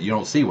that's it. You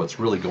don't see what's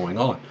really going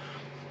on.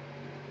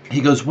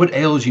 He goes, what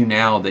ails you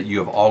now that you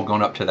have all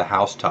gone up to the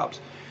housetops?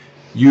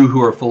 You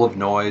who are full of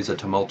noise, a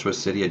tumultuous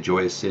city, a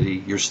joyous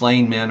city. Your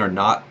slain men are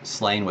not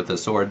slain with the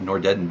sword, nor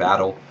dead in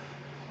battle.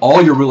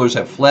 All your rulers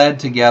have fled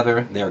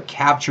together. They are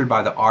captured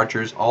by the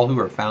archers. All who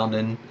are found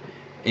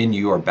in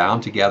you are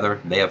bound together.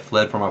 They have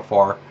fled from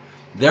afar.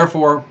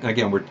 Therefore,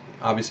 again, we're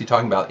obviously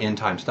talking about end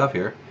time stuff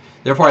here.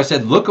 Therefore I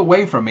said, look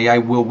away from me. I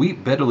will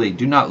weep bitterly.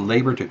 Do not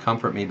labor to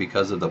comfort me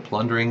because of the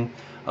plundering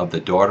of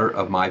the daughter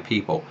of my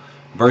people.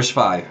 Verse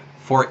 5,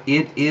 for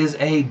it is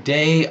a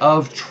day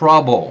of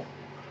trouble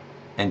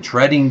and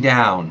treading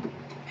down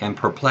and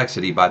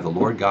perplexity by the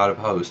Lord God of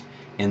hosts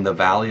in the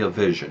valley of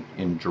vision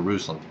in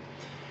Jerusalem,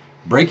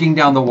 breaking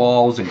down the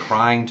walls and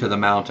crying to the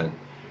mountain.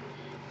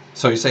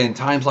 So he's saying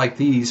times like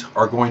these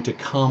are going to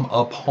come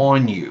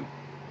upon you.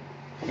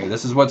 Okay,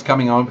 this is what's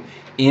coming on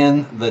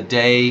in the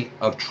day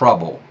of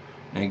trouble.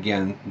 And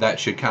again, that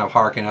should kind of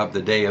harken up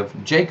the day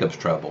of Jacob's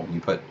trouble. You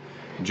put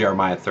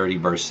Jeremiah 30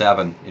 verse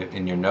 7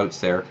 in your notes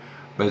there.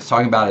 But it's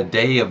talking about a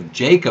day of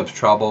Jacob's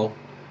trouble,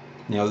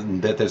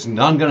 that there's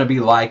none going to be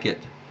like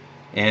it.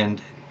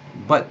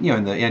 But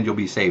in the end you'll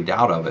be saved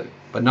out of it.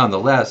 But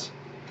nonetheless,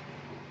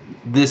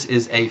 this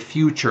is a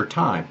future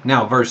time.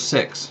 Now verse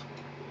 6.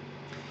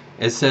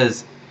 It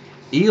says,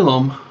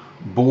 Elam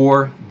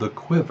bore the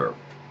quiver.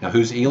 Now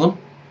who's Elam?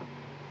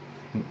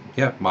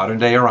 Yeah, modern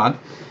day Iran.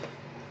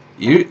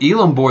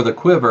 Elam bore the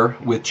quiver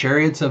with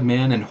chariots of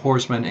men and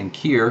horsemen, and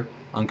Kir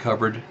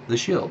uncovered the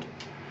shield.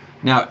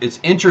 Now it's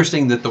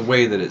interesting that the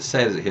way that it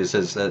says it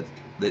says that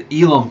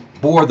Elam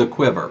bore the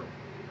quiver.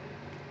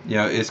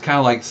 It's kind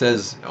of like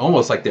says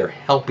almost like they're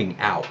helping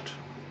out.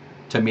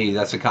 To me,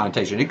 that's the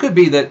connotation. It could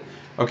be that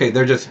Okay,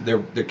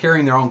 they're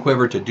carrying their own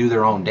quiver to do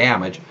their own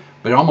damage,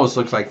 but it almost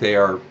looks like they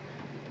are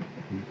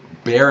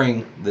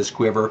bearing this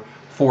quiver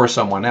for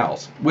someone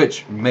else,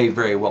 which may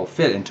very well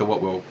fit into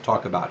what we'll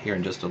talk about here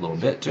in just a little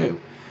bit too.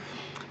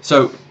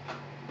 So,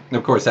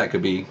 of course, that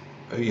could be,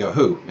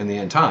 who in the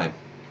end time?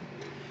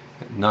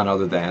 None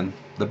other than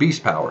the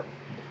beast power.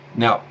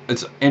 Now,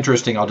 it's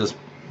interesting, I'll just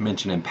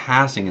mention in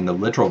passing, in the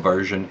literal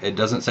version, it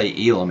doesn't say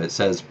Elam, it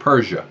says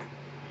Persia.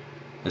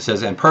 It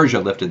says, and Persia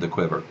lifted the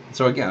quiver.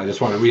 So again, I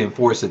just want to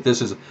reinforce that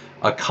this is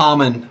a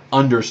common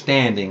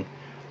understanding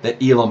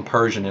that Elam,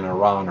 Persian, and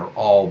Iran are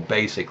all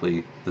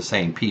basically the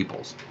same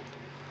peoples.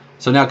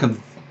 So now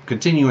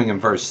continuing in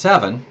verse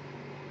 7,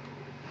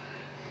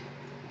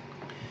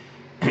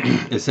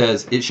 it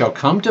says, it shall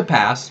come to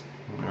pass,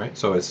 all right,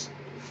 so it's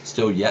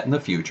still yet in the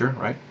future,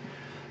 right,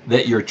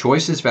 that your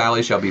choicest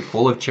valley shall be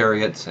full of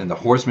chariots, and the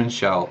horsemen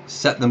shall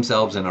set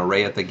themselves in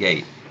array at the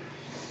gate.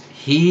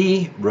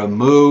 He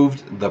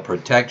removed the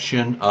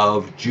protection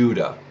of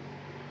Judah.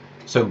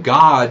 So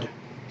God,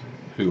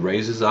 who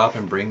raises up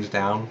and brings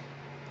down,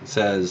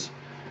 says,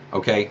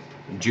 okay,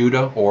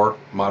 Judah, or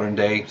modern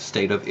day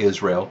state of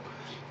Israel,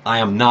 I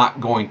am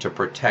not going to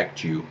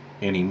protect you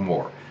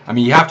anymore. I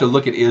mean, you have to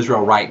look at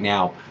Israel right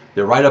now.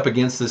 They're right up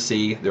against the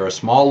sea. They're a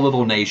small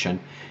little nation.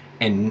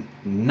 And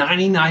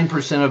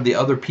 99% of the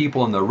other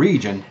people in the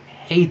region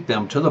hate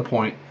them to the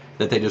point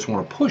that they just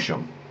want to push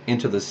them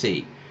into the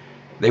sea.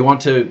 They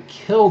want to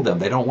kill them.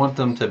 They don't want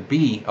them to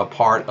be a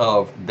part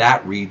of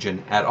that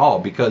region at all,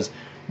 because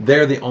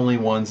they're the only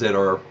ones that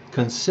are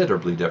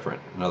considerably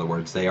different. In other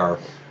words, they are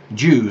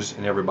Jews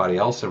and everybody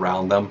else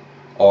around them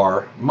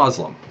are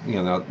Muslim.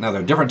 Now there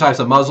are different types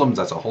of Muslims.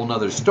 That's a whole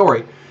nother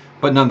story.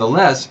 But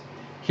nonetheless,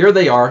 here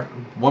they are,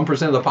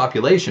 1% of the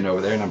population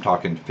over there, and I'm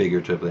talking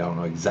figuratively, I don't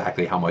know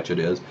exactly how much it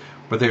is,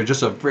 but they're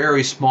just a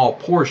very small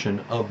portion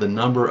of the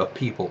number of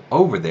people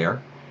over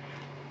there,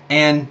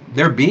 and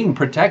they're being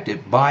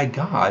protected by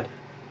God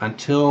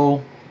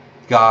until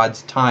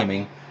God's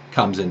timing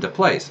comes into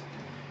place.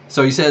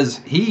 So he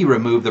says, he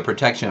removed the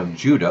protection of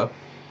Judah.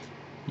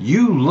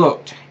 You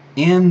looked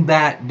in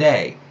that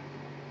day.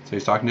 So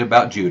he's talking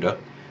about Judah,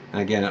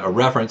 and again, a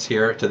reference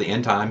here to the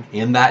end time,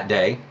 in that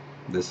day,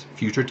 this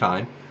future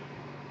time,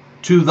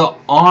 to the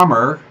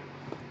armor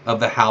of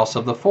the house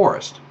of the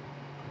forest.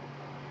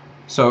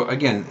 So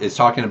again, it's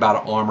talking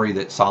about an armory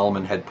that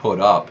Solomon had put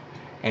up,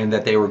 and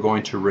that they were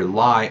going to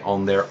rely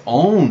on their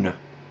own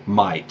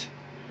might,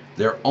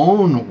 their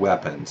own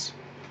weapons.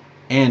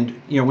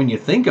 And when you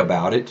think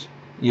about it,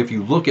 if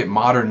you look at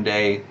modern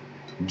day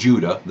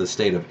Judah, the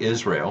state of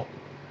Israel,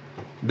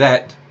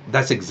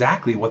 that's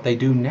exactly what they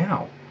do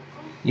now.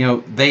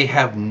 They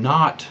have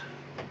not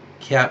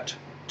kept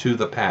to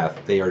the path.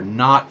 They are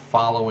not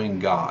following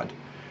God.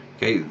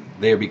 Okay,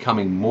 they are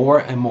becoming more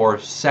and more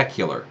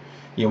secular.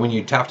 When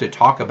you have to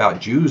talk about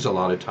Jews a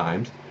lot of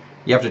times,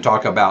 you have to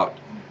talk about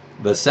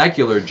the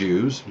secular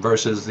Jews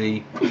versus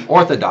the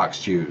Orthodox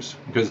Jews,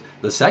 because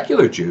the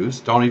secular Jews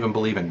don't even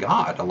believe in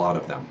God, a lot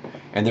of them,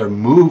 and they're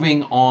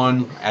moving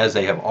on, as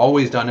they have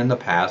always done in the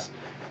past,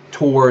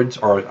 towards,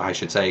 or I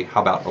should say,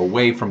 how about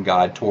away from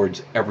God,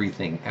 towards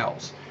everything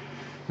else.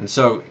 And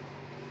so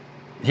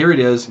here it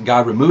is,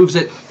 God removes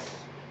it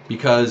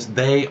because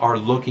they are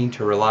looking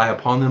to rely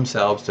upon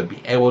themselves to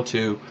be able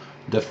to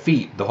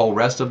defeat the whole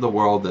rest of the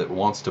world that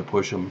wants to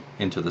push them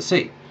into the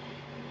sea.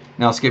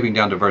 Now skipping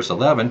down to verse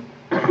 11,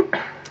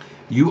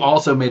 you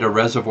also made a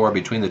reservoir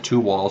between the two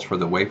walls for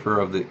the wafer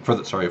of for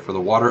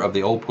the water of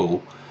the old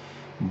pool,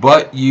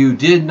 but you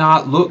did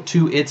not look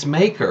to its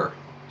maker.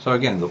 So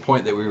again, the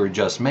point that we were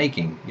just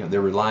making,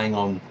 they're relying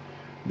on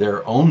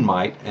their own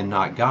might and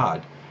not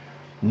God.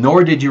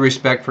 Nor did you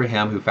respect for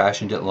him who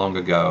fashioned it long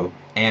ago.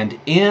 And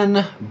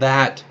in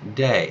that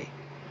day,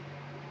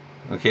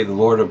 okay, the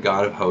Lord of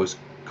God of hosts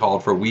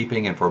called for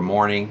weeping and for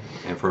mourning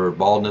and for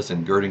baldness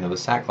and girding of the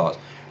sackcloth.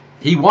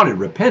 He wanted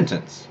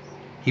repentance.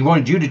 He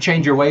wanted you to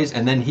change your ways,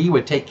 and then he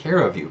would take care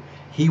of you.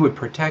 He would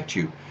protect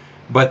you.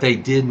 But they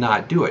did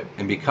not do it.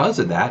 And because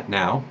of that,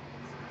 now,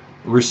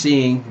 we're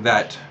seeing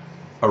that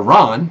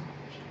Iran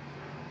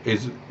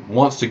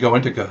wants to go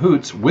into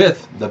cahoots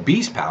with the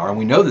beast power, and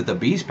we know that the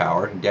beast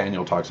power,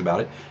 Daniel talks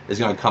about it, is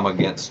going to come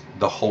against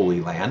the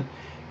Holy Land.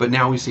 But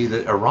now we see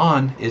that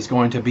Iran is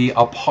going to be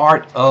a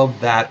part of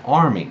that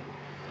army.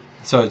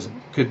 So it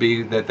could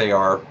be that they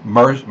are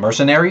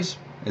mercenaries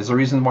is the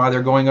reason why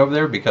they're going over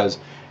there, because,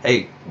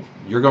 hey,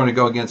 you're going to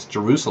go against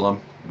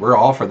Jerusalem. We're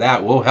all for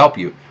that. We'll help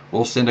you.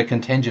 We'll send a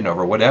contingent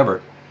over,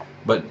 whatever.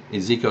 But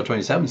Ezekiel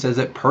 27 says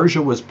that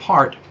Persia was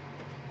part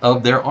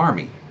of their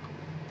army.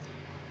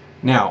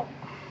 Now,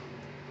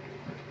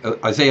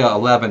 Isaiah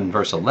 11,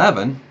 verse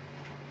 11,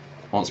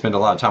 I won't spend a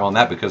lot of time on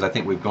that because I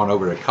think we've gone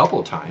over it a couple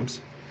of times.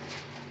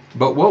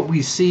 But what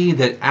we see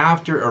that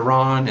after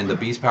Iran and the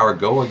beast power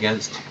go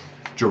against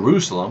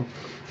Jerusalem,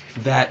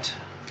 that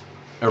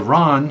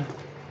Iran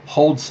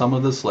holds some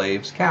of the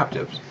slaves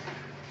captives.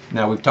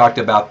 Now, we've talked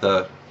about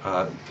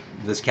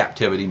this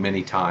captivity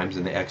many times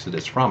and the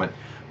exodus from it,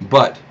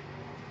 but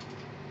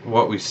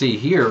what we see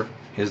here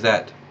is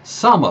that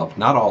some of,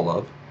 not all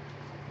of,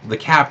 the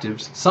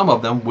captives, some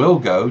of them will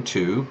go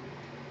to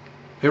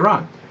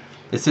Iran.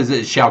 It says,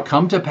 it shall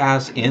come to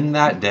pass in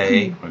that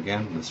day,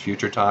 again, this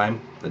future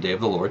time, the day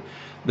of the Lord,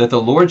 that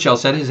the Lord shall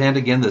set his hand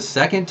again the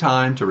second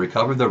time to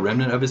recover the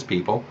remnant of his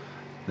people.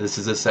 This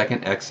is the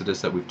second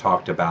Exodus that we've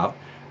talked about.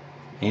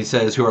 And he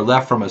says, who are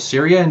left from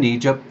Assyria and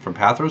Egypt, from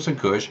Pathros and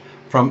Cush,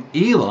 from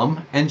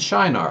Elam and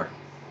Shinar,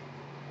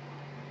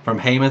 from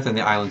Hamath and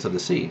the islands of the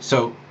sea.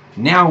 So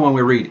now when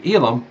we read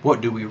Elam, what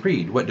do we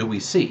read? What do we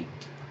see?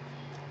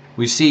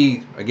 We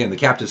see, again, the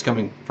captives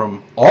coming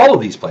from all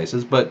of these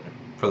places, but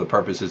for the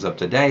purposes of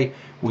today,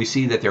 we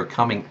see that they're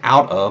coming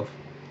out of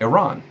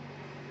Iran.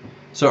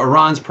 So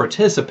Iran's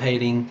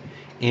participating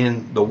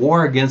in the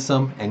war against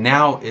them and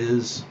now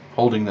is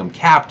holding them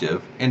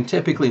captive. And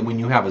typically when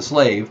you have a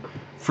slave,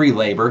 free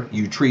labor,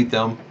 you treat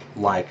them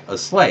like a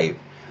slave.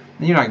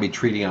 And you're not going to be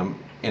treating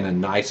them in a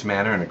nice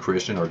manner, in a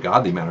Christian or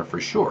godly manner for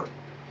sure.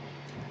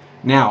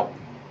 Now,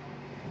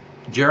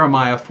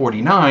 Jeremiah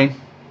 49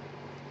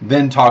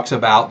 then talks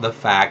about the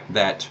fact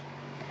that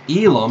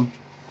Elam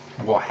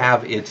will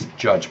have its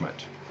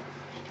judgment.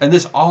 And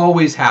this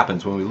always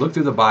happens when we look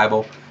through the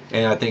Bible,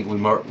 and I think we've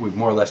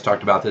more or less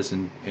talked about this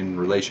in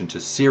relation to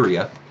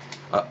Syria,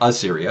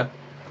 Assyria,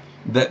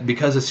 that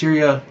because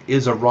Assyria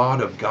is a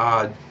rod of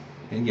God,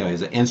 and,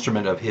 is an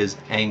instrument of his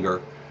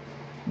anger,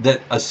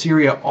 that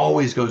Assyria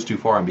always goes too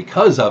far, and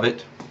because of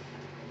it,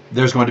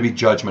 there's going to be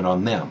judgment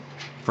on them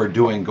for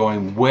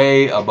going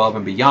way above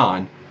and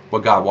beyond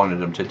what God wanted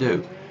them to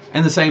do.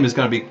 And the same is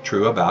going to be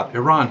true about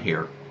Iran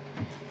here.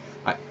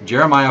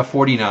 Jeremiah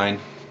 49,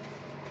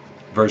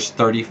 verse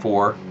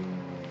 34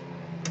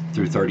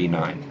 through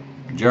 39.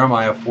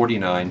 Jeremiah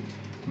 49,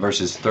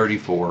 verses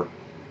 34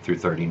 through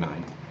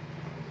 39.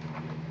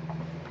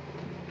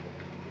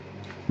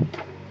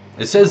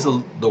 It says,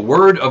 the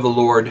word of the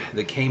Lord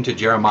that came to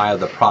Jeremiah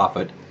the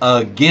prophet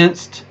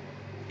against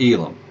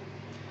Elam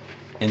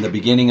in the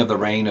beginning of the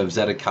reign of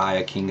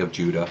Zedekiah, king of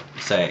Judah,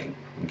 saying.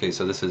 Okay,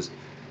 so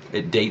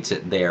it dates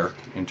it there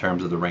in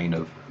terms of the reign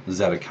of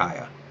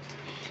Zedekiah.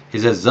 He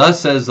says, thus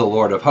says the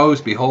Lord of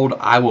hosts, behold,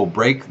 I will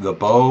break the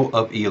bow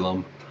of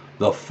Elam,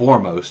 the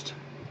foremost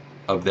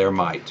of their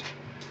might.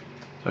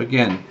 So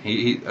again,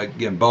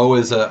 again, bow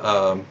is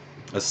a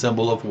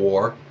symbol of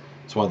war.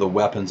 It's one of the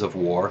weapons of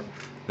war.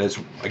 That's,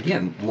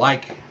 again,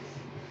 like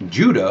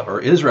Judah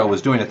or Israel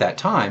was doing at that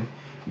time,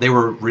 they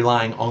were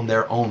relying on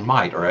their own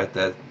might, or at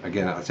that,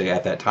 again, I say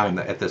at that time,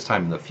 at this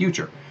time in the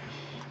future.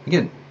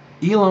 Again,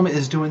 Elam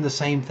is doing the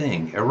same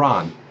thing,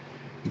 Iran,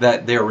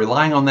 that they're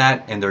relying on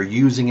that and they're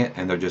using it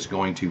and they're just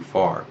going too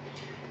far.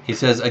 He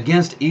says,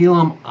 against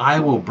Elam I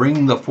will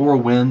bring the four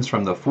winds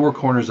from the four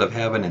corners of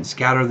heaven and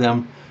scatter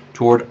them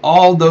toward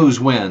all those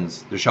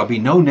winds. There shall be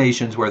no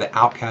nations where the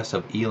outcasts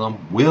of Elam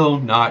will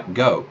not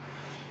go.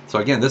 So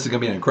again, this is going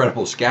to be an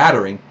incredible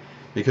scattering,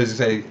 because you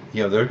say,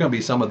 there are going to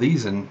be some of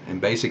these in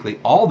basically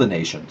all the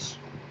nations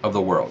of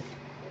the world.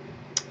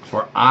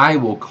 For I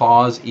will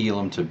cause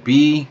Elam to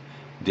be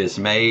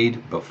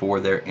dismayed before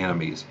their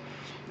enemies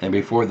and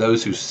before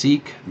those who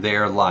seek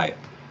their life.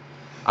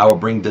 I will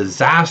bring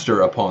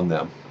disaster upon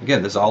them.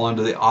 Again, this is all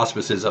under the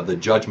auspices of the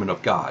judgment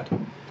of God.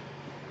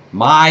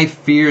 My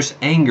fierce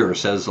anger,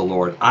 says the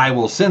Lord, I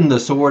will send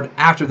the sword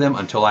after them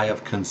until I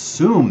have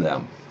consumed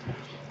them.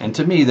 And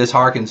to me, this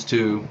harkens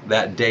to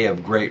that day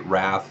of great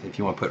wrath, if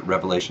you want to put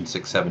Revelation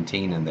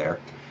 6:17 in there.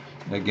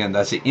 Again,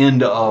 that's the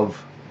end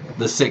of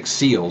the six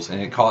seals.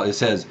 And it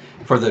says,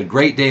 for the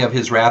great day of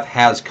his wrath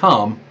has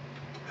come,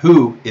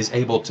 who is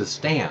able to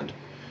stand?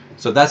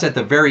 So that's at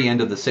the very end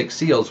of the six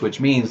seals,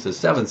 which means the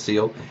seventh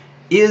seal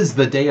is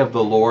the day of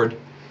the Lord.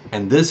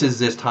 And this is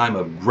this time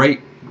of great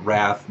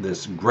wrath,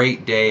 this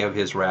great day of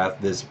his wrath,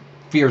 this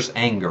fierce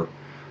anger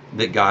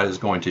that God is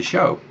going to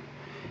show.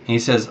 And he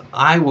says,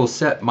 I will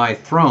set my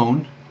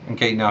throne.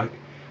 Okay, now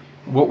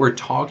what we're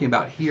talking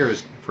about here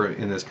is,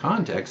 in this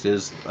context,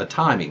 is a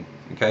timing.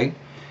 Okay,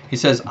 he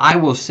says, I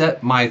will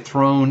set my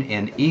throne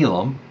in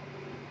Elam,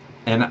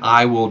 and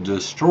I will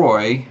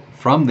destroy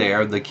from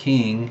there the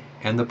king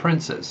and the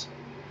princes.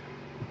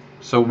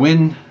 So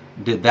when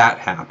did that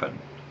happen?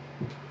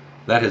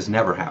 That has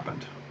never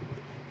happened.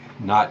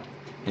 Not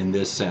in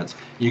this sense.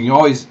 You can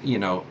always,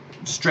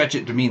 stretch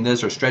it to mean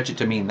this or stretch it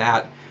to mean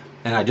that,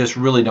 and I just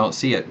really don't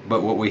see it.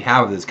 But what we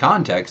have in this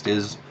context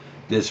is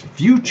this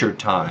future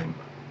time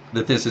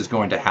that this is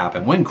going to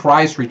happen. When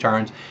Christ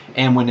returns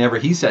and whenever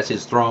he sets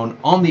his throne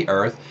on the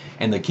earth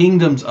and the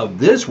kingdoms of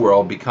this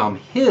world become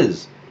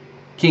his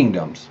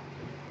kingdoms,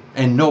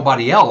 and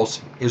nobody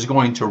else is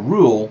going to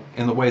rule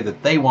in the way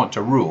that they want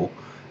to rule.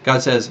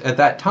 God says, at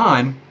that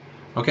time,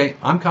 okay,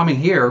 I'm coming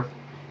here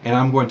and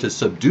I'm going to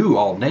subdue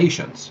all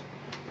nations.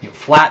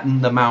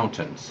 Flatten the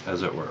mountains,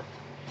 as it were.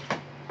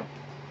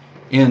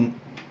 In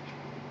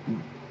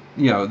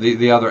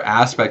the other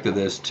aspect of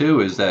this too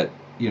is that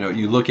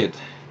you look at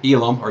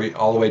Elam, or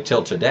all the way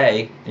till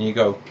today, and you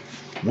go,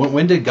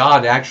 when did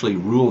God actually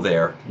rule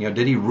there?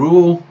 Did he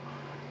rule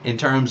in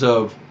terms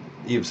of,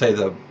 you say,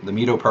 the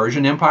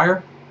Medo-Persian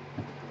Empire?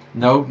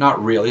 No,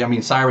 not really. I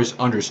mean, Cyrus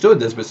understood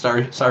this, but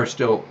Cyrus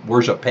still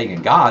worshiped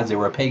pagan gods. They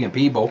were a pagan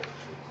people.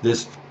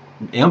 This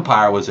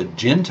empire was a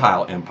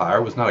Gentile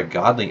empire, was not a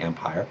godly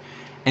empire.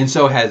 And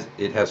so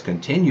it has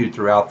continued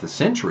throughout the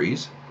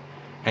centuries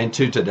and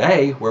to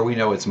today, where we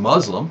know it's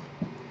Muslim,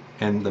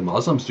 and the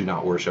Muslims do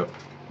not worship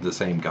the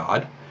same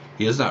God.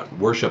 He does not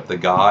worship the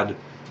God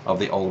of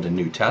the Old and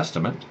New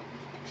Testament.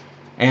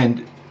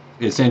 And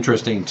it's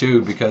interesting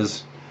too,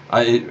 because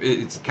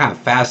it's kind of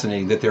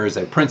fascinating that there is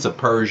a prince of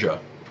Persia.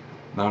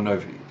 I don't know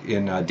if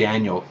in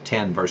Daniel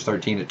 10 verse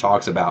 13 it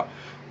talks about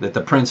that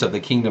the prince of the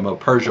kingdom of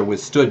Persia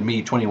withstood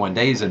me 21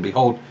 days, and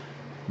behold,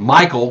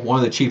 Michael, one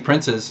of the chief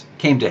princes,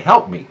 came to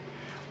help me.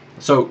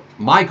 So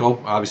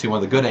Michael, obviously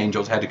one of the good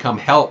angels, had to come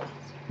help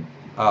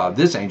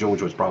this angel,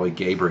 which was probably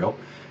Gabriel,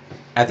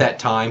 at that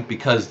time,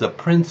 because the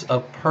prince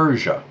of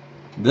Persia,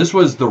 this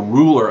was the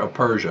ruler of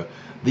Persia,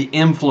 the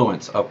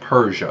influence of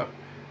Persia,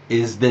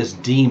 is this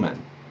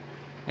demon.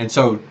 And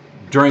so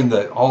during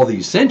all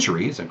these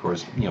centuries, of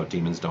course,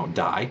 demons don't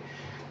die,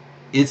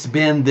 it's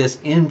been this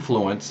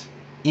influence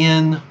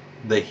in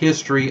the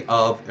history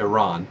of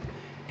Iran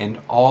and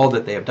all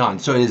that they have done.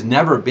 So it has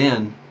never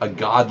been a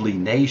godly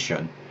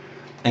nation,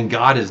 and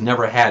God has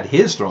never had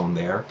his throne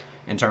there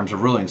in terms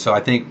of ruling. So I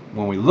think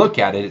when we look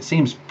at it, it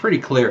seems pretty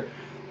clear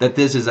that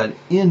this is an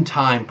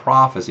end-time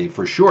prophecy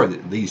for sure.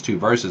 These two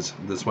verses,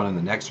 this one and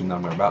the next one that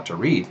I'm about to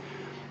read,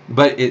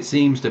 but it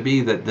seems to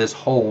be that this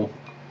whole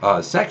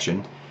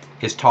section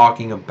is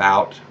talking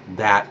about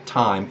that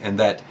time, and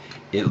that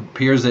it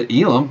appears that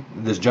Elam,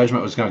 this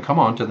judgment was going to come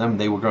on to them.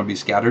 They were going to be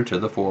scattered to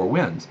the four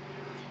winds.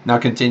 Now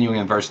continuing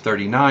in verse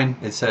 39,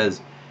 it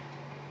says,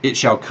 "It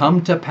shall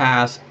come to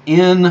pass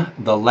in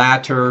the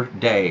latter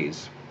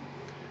days."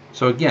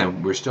 So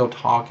again, we're still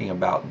talking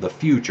about the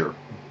future.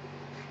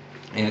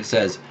 And it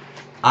says,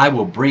 "I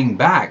will bring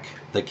back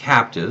the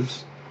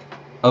captives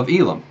of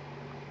Elam,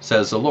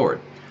 says the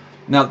Lord."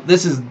 Now,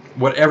 this is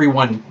what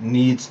everyone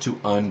needs to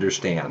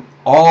understand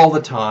all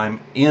the time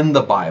in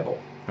the Bible,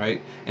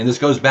 right? And this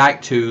goes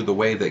back to the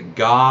way that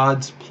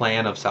God's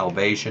plan of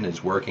salvation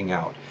is working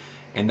out.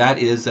 And that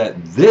is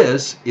that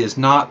this is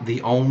not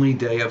the only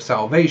day of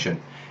salvation.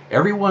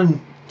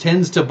 Everyone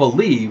tends to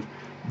believe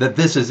that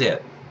this is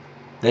it,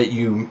 that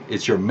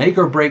it's your make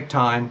or break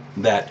time,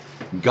 that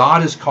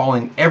God is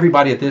calling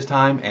everybody at this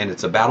time, and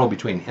it's a battle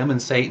between him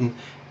and Satan,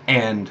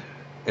 and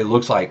it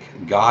looks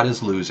like God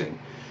is losing,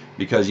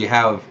 because you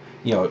have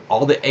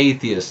all the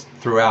atheists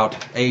throughout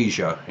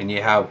Asia, and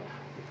you have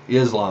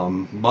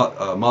Islam,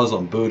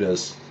 Muslim,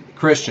 Buddhist,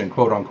 Christian,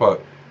 quote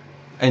unquote,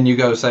 and you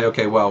go say,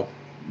 okay, well,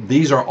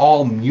 these are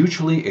all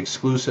mutually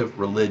exclusive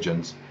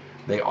religions.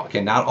 They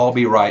cannot all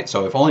be right.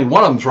 So if only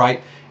one of them's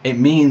right, it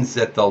means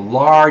that the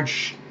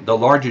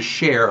largest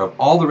share of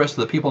all the rest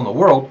of the people in the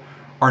world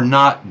are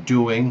not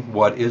doing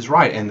what is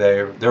right, and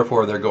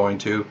therefore they're going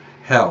to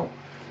hell.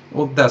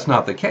 Well, that's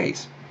not the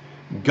case.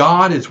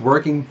 God is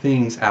working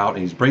things out,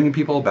 and he's bringing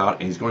people about,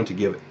 and he's going to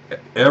give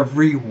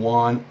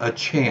everyone a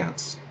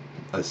chance,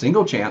 a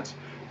single chance,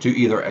 to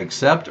either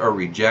accept or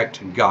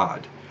reject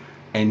God.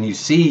 And you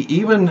see,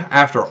 even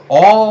after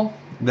all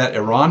that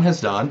Iran has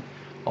done,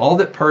 all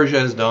that Persia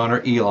has done,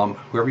 or Elam,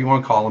 whoever you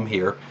want to call them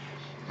here,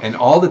 and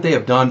all that they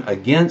have done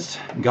against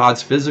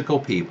God's physical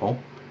people,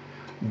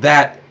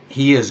 that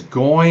he is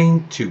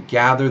going to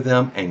gather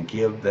them and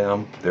give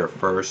them their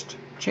first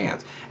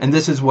chance. And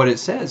this is what it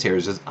says here.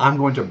 It says, I'm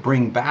going to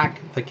bring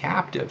back the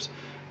captives.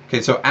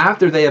 Okay, so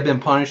after they have been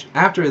punished,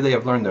 after they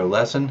have learned their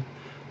lesson,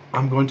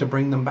 I'm going to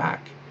bring them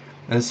back.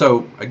 And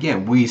so,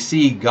 again, we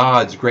see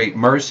God's great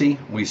mercy.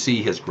 We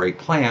see his great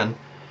plan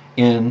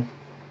in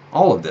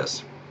all of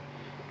this.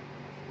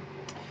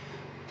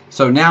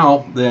 So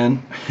now,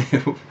 then,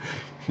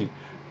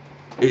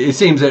 it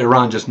seems that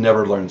Iran just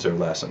never learns their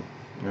lesson.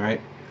 All right?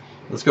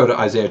 Let's go to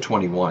Isaiah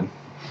 21.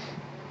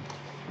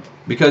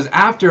 Because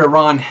after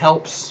Iran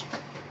helps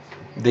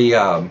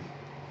the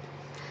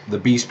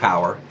beast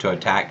power to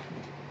attack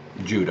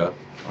Judah,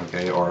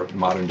 okay, or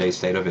modern day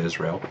state of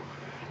Israel,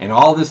 and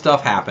all this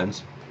stuff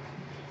happens,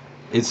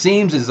 it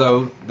seems as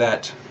though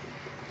that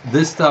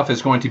this stuff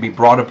is going to be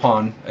brought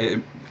upon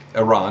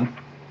Iran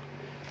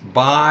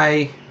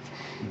by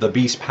the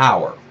beast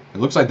power. It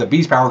looks like the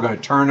beast power is going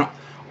to turn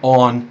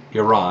on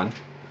Iran.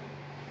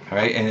 All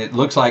right, and it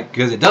looks like,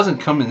 because it doesn't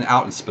come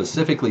out and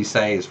specifically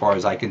say, as far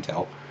as I can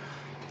tell,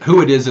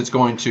 who it is that's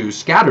going to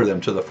scatter them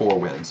to the four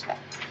winds.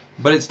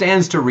 But it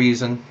stands to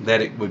reason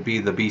that it would be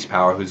the beast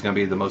power, who's going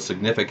to be the most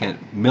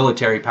significant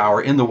military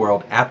power in the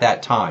world at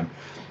that time.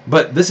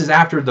 But this is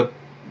after the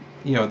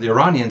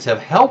Iranians have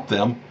helped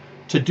them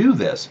to do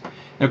this.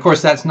 And of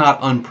course, that's not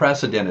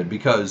unprecedented,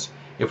 because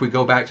if we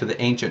go back to the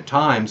ancient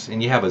times,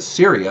 and you have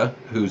Assyria,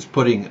 who's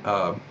putting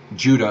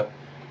Judah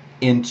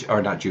into,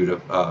 or not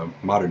Judah,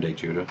 modern day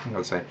Judah, I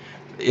would say,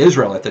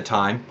 Israel at the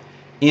time,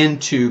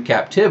 into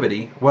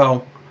captivity.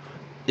 Well,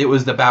 it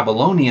was the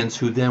Babylonians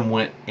who then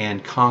went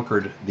and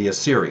conquered the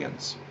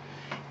Assyrians.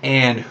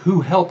 And who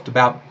helped the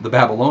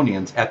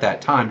Babylonians at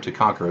that time to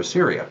conquer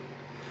Assyria?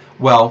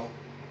 Well,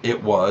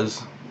 it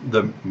was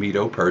the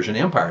Medo-Persian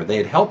Empire. They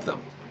had helped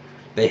them.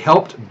 They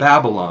helped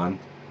Babylon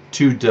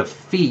to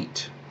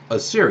defeat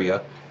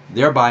Assyria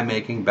thereby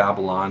making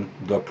Babylon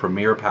the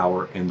premier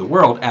power in the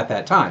world at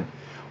that time.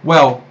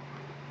 Well,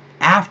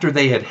 after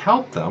they had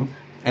helped them,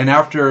 and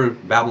after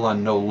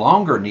Babylon no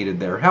longer needed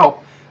their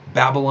help,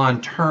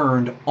 Babylon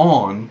turned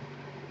on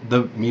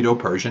the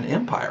Medo-Persian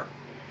Empire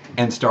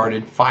and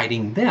started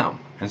fighting them.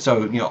 And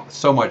so,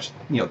 so much,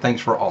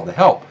 thanks for all the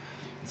help.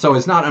 So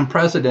it's not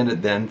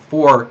unprecedented then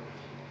for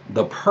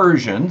the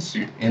Persians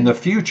in the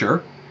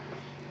future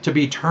to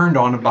be turned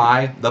on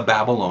by the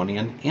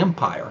Babylonian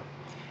Empire.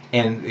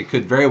 And it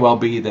could very well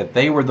be that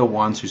they were the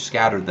ones who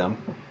scattered them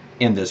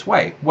in this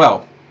way.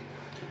 Well,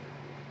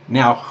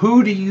 now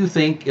who do you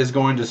think is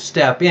going to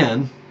step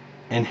in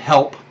and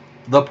help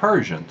the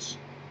Persians?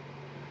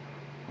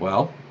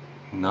 Well,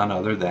 none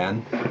other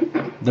than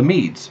the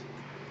Medes.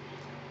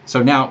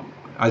 So now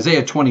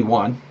Isaiah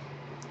 21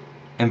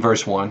 and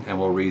verse 1, and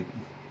we'll read,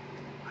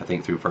 I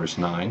think, through verse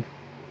 9.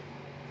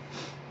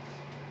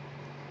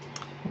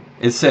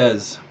 It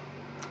says,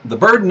 "The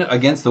burden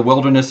against the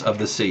wilderness of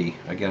the sea,"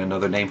 again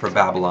another name for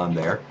Babylon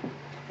there,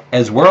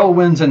 "as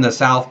whirlwinds in the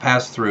south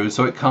pass through,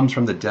 so it comes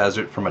from the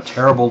desert, from a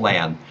terrible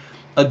land.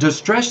 A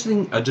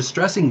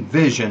distressing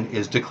vision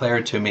is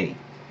declared to me.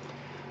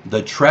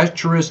 The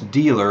treacherous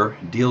dealer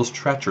deals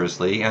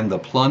treacherously, and the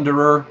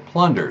plunderer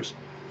plunders.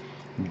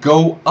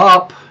 Go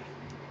up,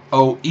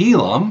 O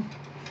Elam,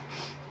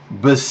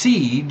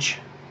 besiege,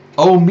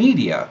 O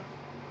Media.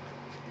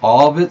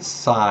 All of its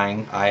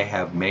sighing I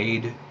have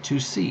made to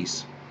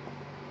cease."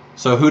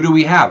 So who do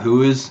we have?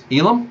 Who is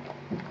Elam?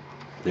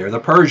 They're the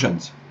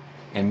Persians.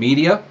 And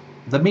Media,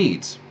 the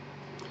Medes.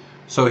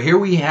 So here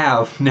we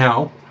have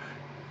now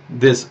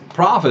this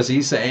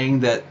prophecy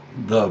saying that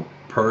the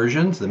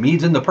Persians, the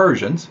Medes and the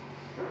Persians,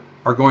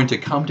 are going to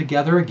come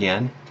together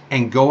again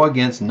and go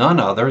against none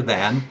other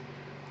than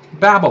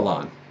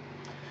Babylon.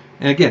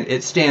 And again,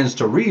 it stands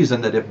to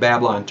reason that if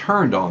Babylon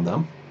turned on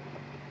them,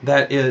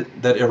 that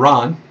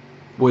Iran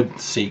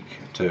would seek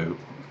to,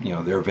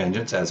 their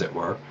vengeance, as it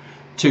were,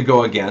 to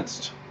go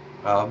against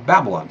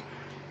Babylon.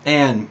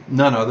 And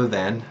none other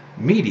than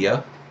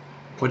Media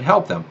would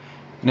help them.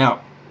 Now,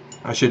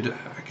 I should,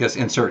 I guess,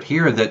 insert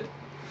here that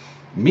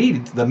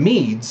the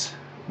Medes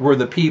were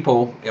the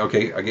people,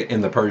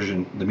 in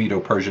the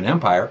Medo-Persian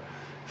Empire,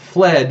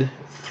 fled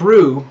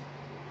through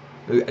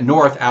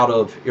north out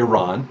of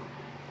Iran,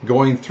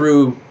 going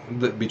through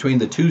between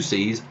the two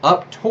seas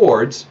up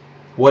towards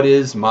what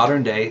is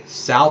modern-day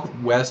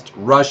southwest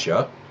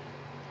Russia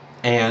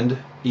and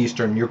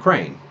eastern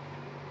Ukraine.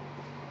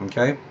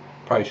 Okay,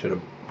 probably should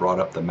have brought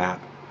up the map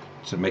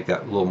to make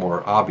that a little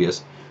more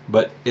obvious,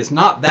 but it's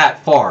not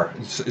that far.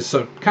 It's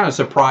so kind of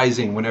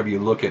surprising whenever you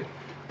look at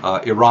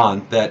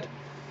Iran, that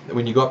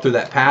when you go up through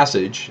that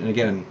passage, and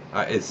again,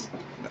 it's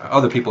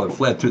other people have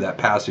fled through that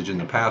passage in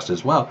the past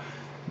as well,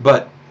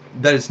 but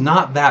that it's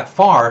not that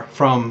far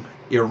from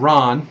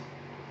Iran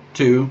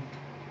to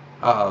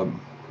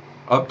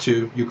up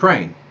to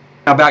Ukraine.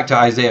 Now back to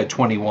Isaiah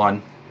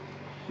 21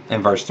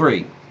 and verse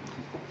 3.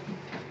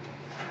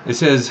 It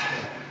says,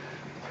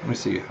 let me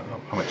see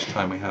how much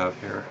time we have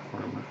here.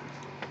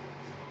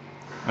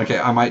 Okay,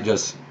 I might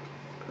just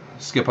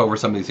skip over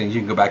some of these things.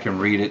 You can go back and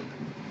read it.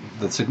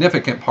 The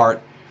significant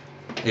part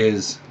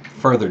is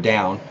further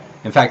down.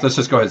 In fact, let's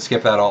just go ahead and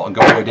skip that all and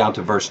go all the way down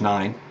to verse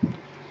 9.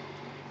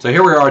 So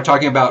here we are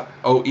talking about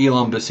O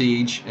Elam,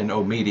 besiege, and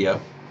O Media.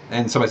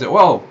 And somebody said,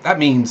 well, that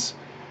means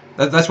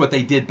that's what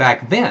they did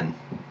back then.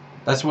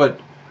 That's what,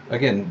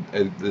 again,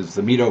 is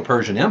the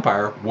Medo-Persian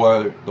Empire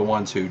were the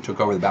ones who took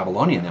over the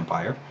Babylonian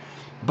Empire.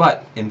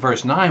 But in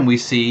verse 9 we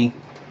see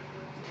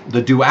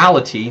the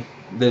duality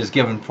that is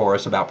given for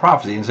us about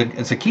prophecy. And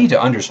it's a key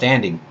to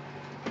understanding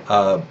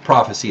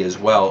prophecy as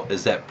well,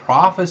 is that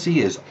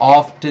prophecy is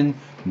often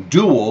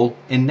dual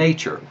in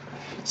nature.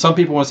 Some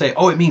people want to say,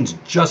 oh, it means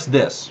just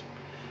this.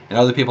 And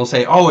other people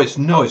say, oh,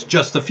 it's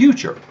just the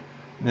future.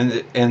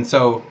 And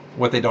so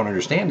what they don't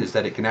understand is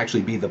that it can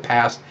actually be the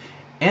past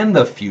and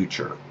the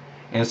future.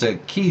 And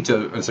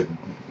it's an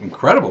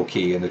incredible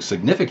key and a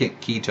significant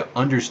key to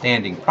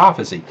understanding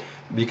prophecy,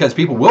 because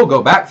people will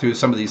go back through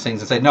some of these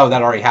things and say, no,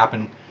 that already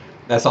happened.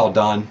 That's all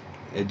done.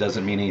 It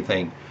doesn't mean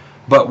anything.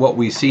 But what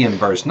we see in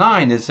verse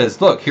 9, it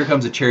says, look, here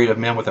comes a chariot of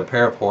men with a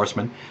pair of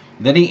horsemen.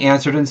 Then he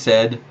answered and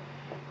said,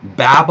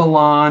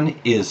 Babylon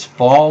is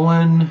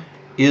fallen,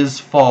 is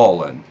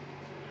fallen.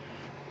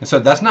 And so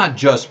that's not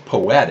just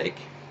poetic,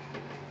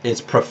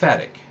 it's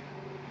prophetic.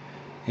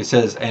 It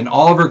says, and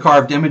all of her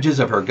carved images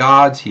of her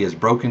gods he has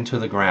broken to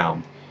the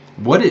ground.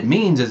 What it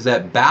means is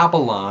that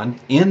Babylon,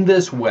 in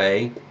this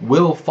way,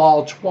 will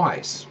fall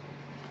twice.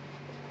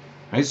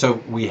 Right?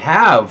 So we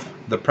have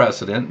the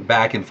precedent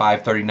back in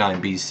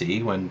 539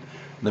 BC when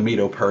the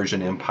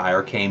Medo-Persian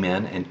Empire came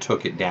in and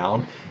took it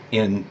down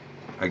in,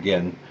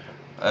 again,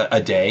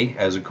 a day,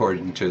 as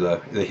according to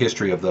the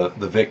history of the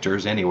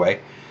victors anyway,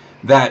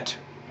 that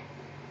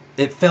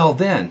it fell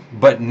then.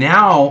 But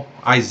now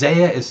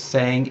Isaiah is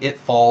saying it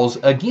falls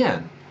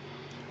again.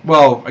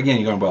 Well, again,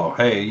 you're going, well,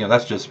 hey,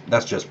 that's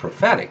just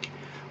prophetic.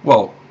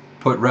 Well,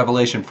 put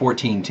Revelation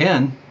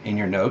 14:10 in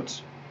your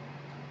notes.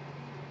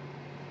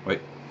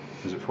 Wait,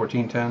 is it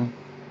 14:10?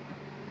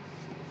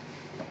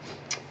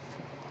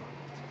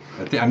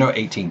 I know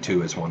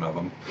 18:2 is one of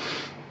them.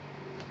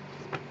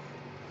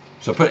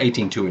 So put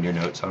 18:2 in your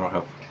notes. I don't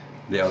have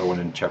the other one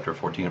in chapter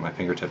 14 at my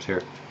fingertips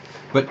here.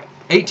 But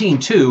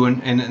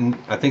 18:2, and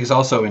I think it's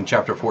also in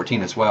chapter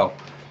 14 as well.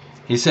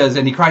 He says,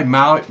 and he cried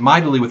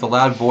mightily with a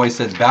loud voice,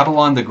 says,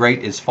 Babylon the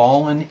Great is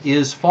fallen,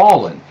 is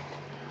fallen.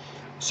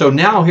 So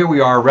now here we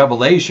are,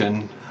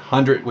 Revelation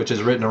 100, which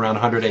is written around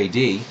 100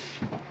 AD,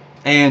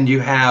 and you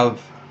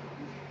have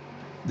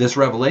this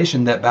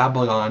revelation that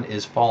Babylon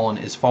is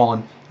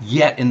fallen,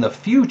 yet in the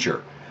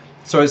future.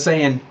 So it's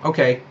saying,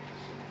 okay,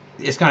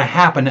 it's going to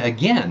happen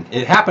again.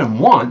 It happened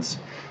once,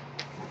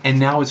 and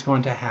now it's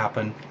going to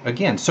happen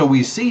again. So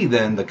we see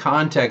then the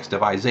context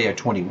of Isaiah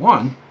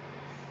 21,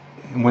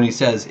 when he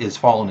says is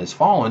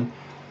fallen,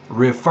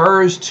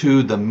 refers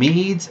to the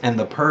Medes and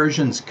the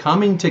Persians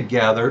coming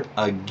together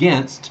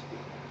against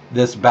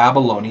this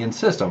Babylonian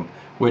system,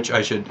 which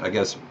I should, I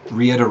guess,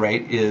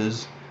 reiterate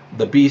is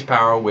the beast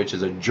power, which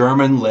is a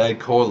German-led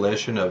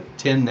coalition of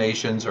 10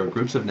 nations or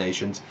groups of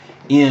nations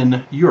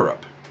in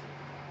Europe.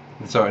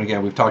 And so,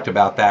 again, we've talked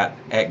about that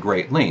at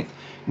great length.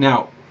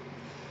 Now,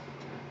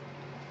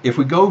 if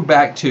we go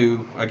back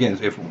to, again,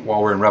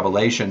 while we're in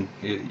Revelation,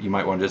 you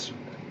might want to just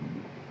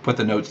put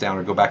the notes down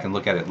or go back and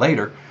look at it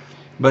later.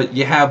 But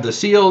you have the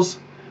seals,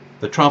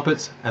 the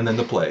trumpets, and then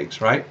the plagues,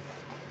 right?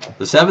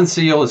 The seventh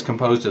seal is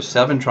composed of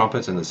 7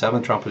 trumpets, and the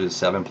 7th trumpet is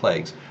 7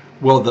 plagues.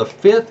 Well, the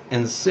 5th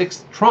and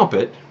 6th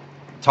trumpet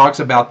talks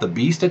about the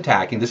beast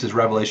attacking. This is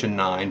Revelation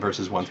 9,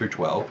 verses 1 through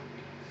 12.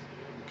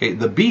 Okay,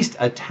 the beast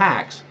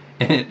attacks,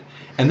 and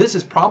this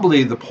is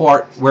probably the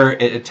part where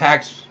it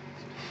attacks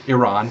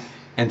Iran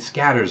and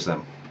scatters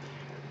them.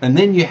 And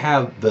then you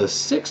have the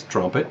 6th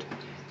trumpet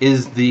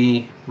is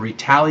the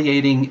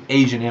retaliating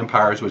Asian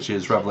empires, which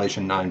is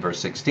Revelation 9, verse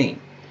 16.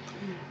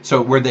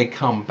 So where they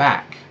come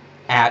back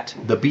at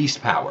the beast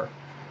power.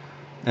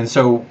 And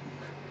so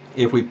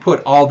if we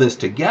put all this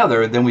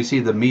together, then we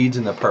see the Medes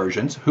and the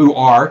Persians, who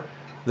are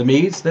the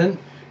Medes, then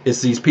it's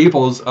these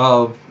peoples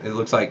of, it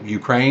looks like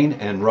Ukraine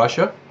and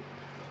Russia,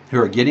 who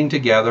are getting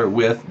together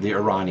with the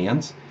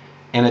Iranians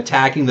and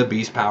attacking the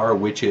beast power,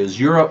 which is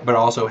Europe, but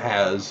also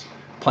has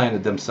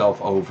planted themselves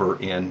over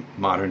in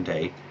modern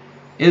day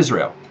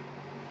Israel.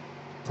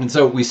 And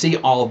so we see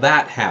all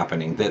that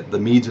happening, that the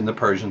Medes and the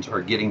Persians are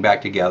getting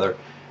back together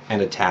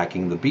and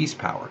attacking the beast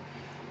power.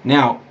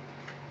 Now,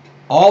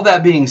 all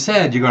that being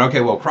said, you're going,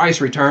 okay, well, Christ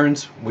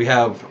returns. We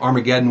have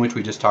Armageddon, which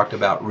we just talked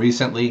about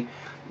recently.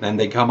 Then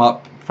they come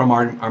up from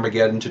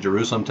Armageddon to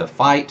Jerusalem to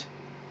fight.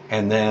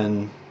 And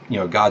then, you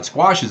know, God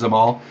squashes them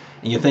all.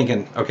 And you're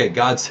thinking, okay,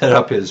 God set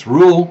up his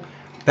rule.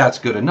 That's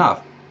good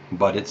enough.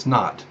 But it's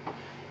not.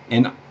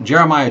 In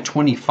Jeremiah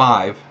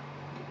 25,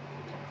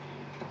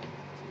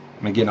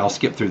 and again, I'll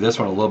skip through this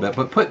one a little bit,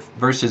 but put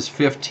verses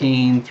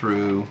 15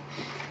 through,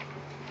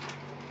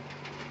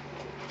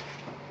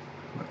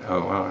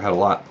 I had a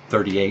lot,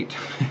 38.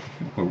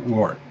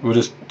 We'll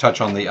just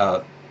touch on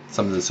the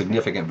some of the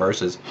significant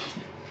verses.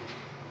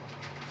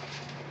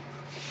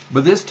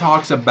 But this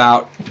talks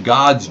about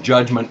God's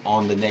judgment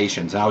on the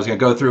nations. And I was going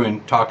to go through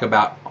and talk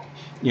about,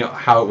 you know,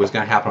 how it was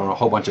going to happen on a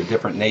whole bunch of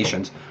different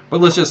nations.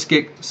 But let's just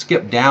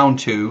skip down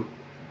to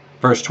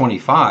verse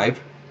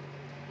 25.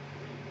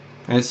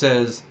 And it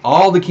says,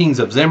 all the kings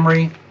of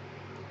Zimri,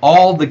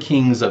 all the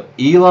kings of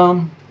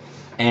Elam,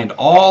 and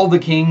all the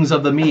kings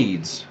of the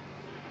Medes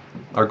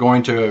are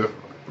going to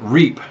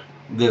reap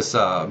this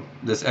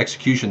this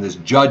execution, this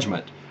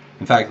judgment.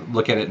 In fact,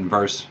 look at it in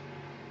verse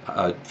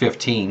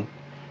 15.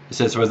 It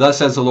says, for thus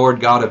says the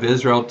Lord God of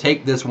Israel,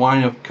 take this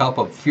wine of cup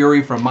of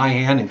fury from my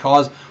hand and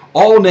cause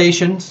all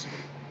nations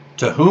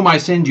to whom I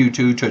send you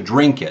to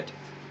drink it.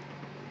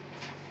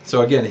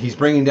 So again, he's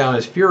bringing down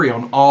his fury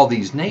on all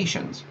these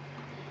nations.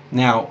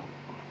 Now,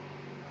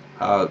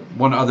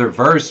 one other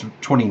verse,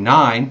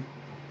 29,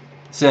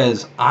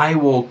 says, I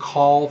will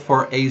call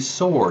for a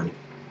sword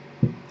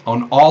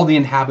on all the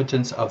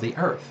inhabitants of the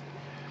earth.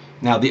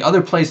 Now, the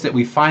other place that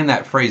we find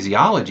that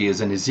phraseology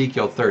is in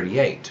Ezekiel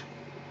 38.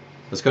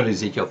 Let's go to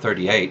Ezekiel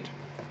 38.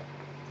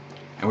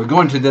 And we're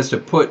going to this to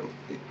put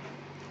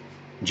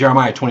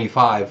Jeremiah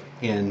 25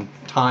 in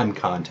time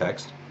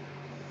context.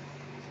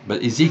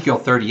 But Ezekiel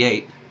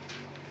 38,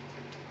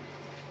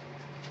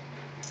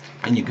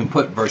 and you can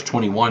put verse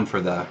 21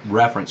 for the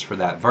reference for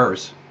that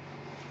verse.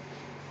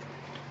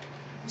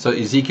 So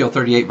Ezekiel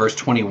 38 verse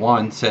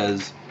 21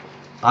 says,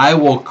 I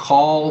will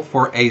call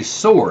for a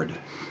sword.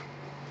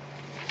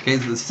 Okay,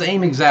 it's the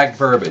same exact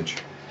verbiage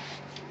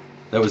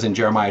that was in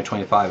Jeremiah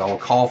 25. I will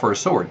call for a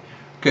sword.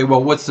 Okay,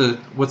 well, what's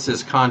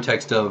this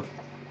context of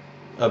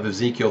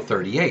Ezekiel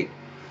 38?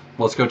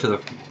 Well, let's go to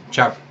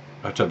the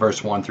to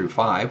verse 1 through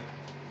 5.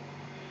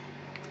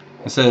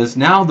 It says,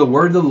 now the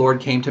word of the Lord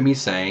came to me,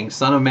 saying,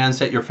 Son of man,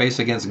 set your face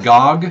against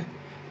Gog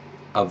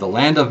of the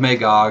land of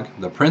Magog,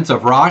 the prince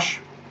of Rosh,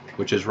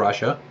 which is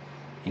Russia.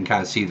 You can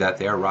kind of see that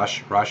there,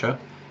 Russia.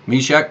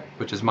 Meshech,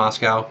 which is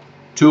Moscow.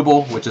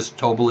 Tubal, which is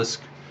Tobolsk.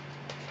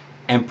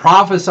 And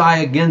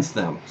prophesy against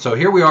them. So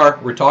here we are,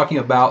 we're talking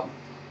about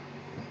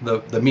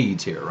the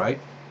Medes here, right?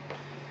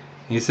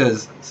 He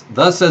says,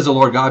 "Thus says the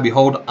Lord God,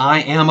 behold,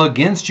 I am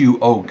against you,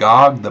 O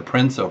Gog, the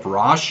prince of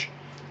Rosh,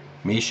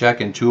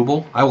 Meshach, and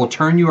Tubal. I will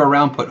turn you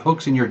around, put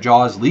hooks in your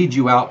jaws, lead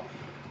you out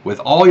with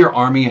all your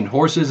army and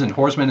horses and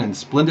horsemen, and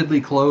splendidly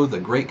clothed, a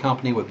great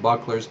company with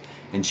bucklers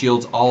and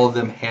shields, all of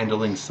them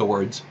handling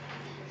swords.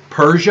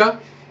 Persia,"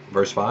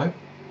 verse 5,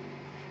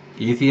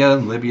 "Ethia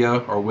and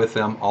Libya are with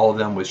them, all of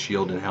them with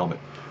shield and helmet."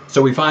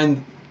 So we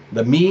find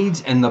the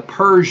Medes and the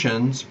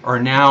Persians are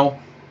now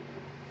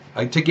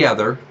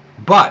together,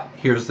 but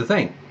here's the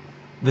thing.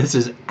 This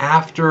is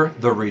after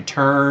the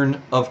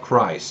return of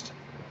Christ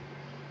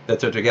that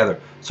they're together.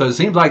 So it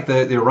seems like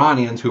the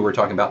Iranians, who we're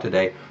talking about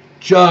today,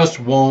 just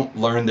won't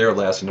learn their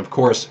lesson. Of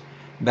course,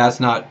 that's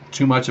not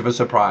too much of a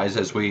surprise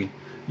as we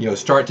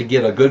start to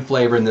get a good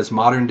flavor in this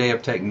modern day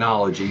of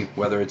technology,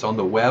 whether it's on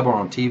the web or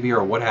on TV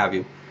or what have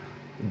you,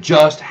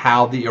 just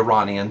how the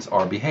Iranians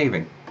are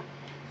behaving.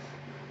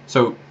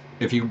 So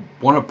if you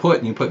want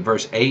to put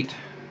verse 8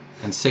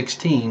 and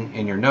 16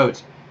 in your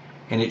notes,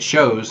 and it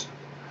shows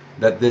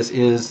that this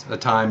is a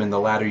time in the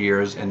latter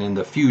years and in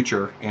the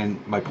future. And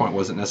my point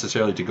wasn't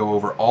necessarily to go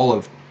over all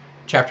of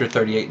chapter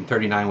 38 and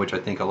 39, which I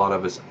think a lot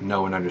of us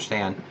know and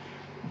understand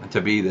to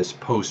be this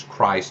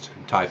post-Christ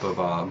type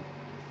of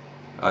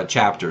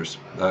chapters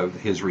of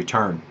his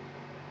return.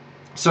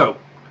 So,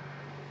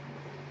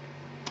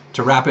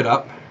 to wrap it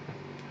up,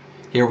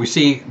 here we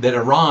see that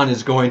Iran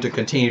is going to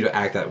continue to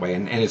act that way,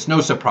 and it's no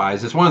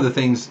surprise. It's one of the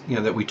things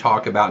that we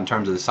talk about in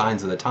terms of the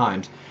signs of the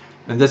times,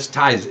 and this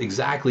ties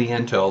exactly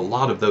into a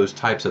lot of those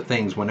types of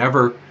things.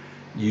 Whenever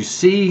you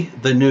see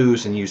the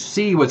news and you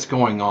see what's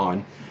going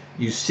on,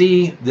 you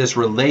see this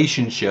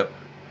relationship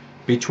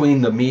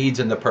between the Medes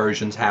and the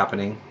Persians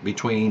happening,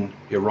 between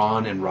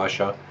Iran and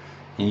Russia,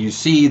 and you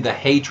see the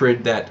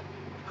hatred that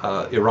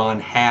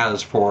Iran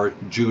has for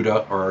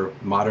Judah, or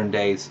modern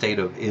day state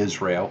of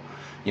Israel.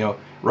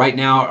 Right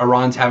now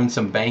Iran's having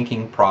some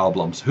banking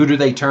problems. Who do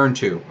they turn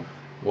to?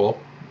 Well,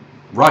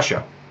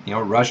 Russia.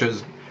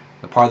 Russia's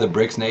a part of the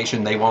BRICS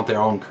nation. They want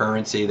their own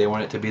currency. They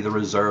want it to be the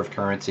reserve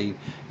currency,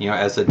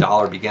 as the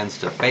dollar begins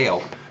to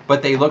fail.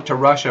 But they look to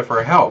Russia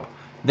for help.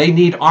 They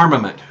need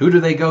armament. Who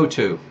do they go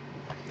to?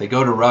 They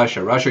go to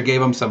Russia. Russia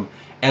gave them some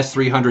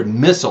S-300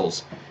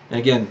 missiles. And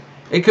again,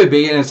 it could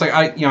be, and it's like,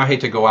 I hate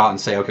to go out and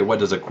say, okay, what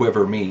does a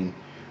quiver mean?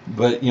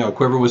 But, a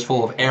quiver was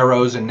full of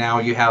arrows, and now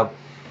you have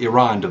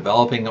Iran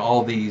developing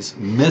all these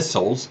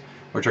missiles,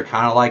 which are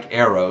kind of like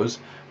arrows,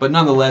 but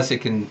nonetheless,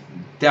 it can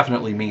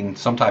definitely mean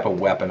some type of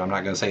weapon. I'm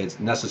not going to say it's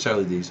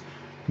necessarily these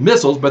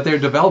missiles, but they're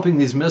developing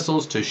these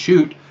missiles to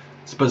shoot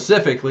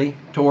specifically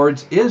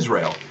towards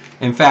Israel.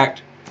 In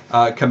fact,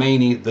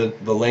 Khomeini,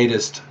 the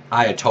latest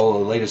Ayatollah,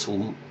 the latest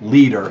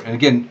leader, and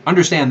again,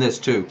 understand this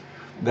too,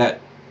 that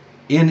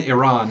in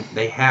Iran,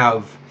 they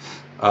have,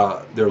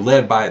 they're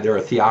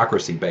a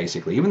theocracy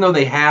basically. Even though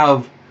they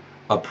have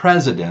a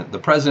president, the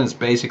president's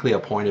basically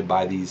appointed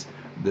by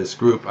this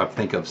group, I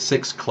think, of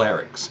 6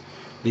 clerics.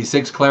 These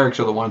 6 clerics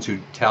are the ones who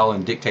tell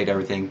and dictate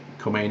everything.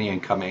 Khomeini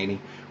and Khomeini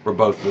were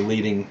both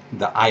the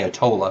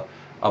Ayatollah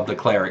of the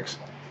clerics.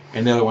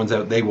 And they're the ones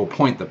that they will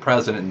appoint the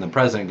president, and the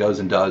president goes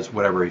and does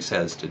whatever he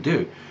says to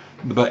do.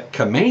 But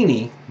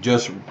Khomeini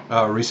just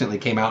recently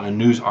came out in a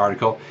news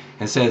article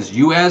and says,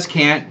 U.S.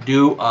 can't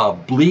do a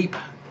bleep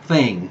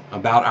thing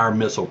about our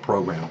missile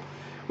program,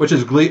 which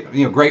is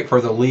great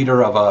for the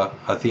leader of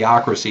a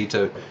theocracy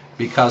to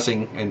be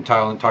cussing and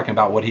talking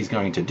about what he's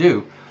going to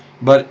do.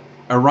 But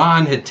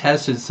Iran had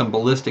tested some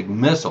ballistic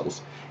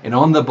missiles, and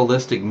on the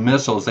ballistic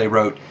missiles they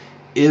wrote,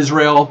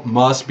 Israel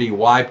must be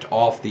wiped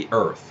off the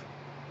earth.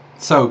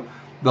 So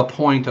the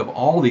point of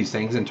all these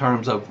things in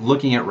terms of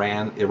looking at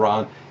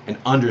Iran and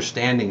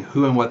understanding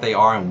who and what they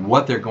are and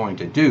what they're going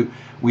to do,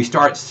 we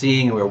start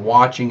seeing, and we're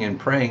watching and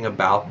praying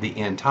about the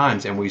end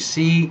times, and we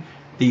see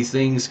these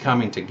things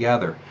coming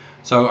together.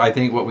 So I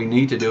think what we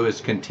need to do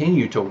is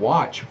continue to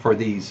watch for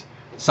these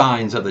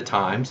signs of the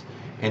times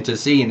and to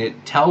see, and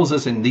it tells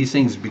us, and these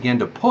things begin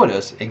to put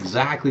us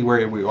exactly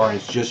where we are.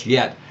 It's just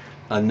yet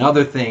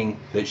another thing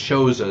that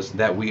shows us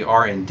that we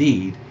are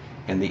indeed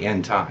in the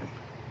end time.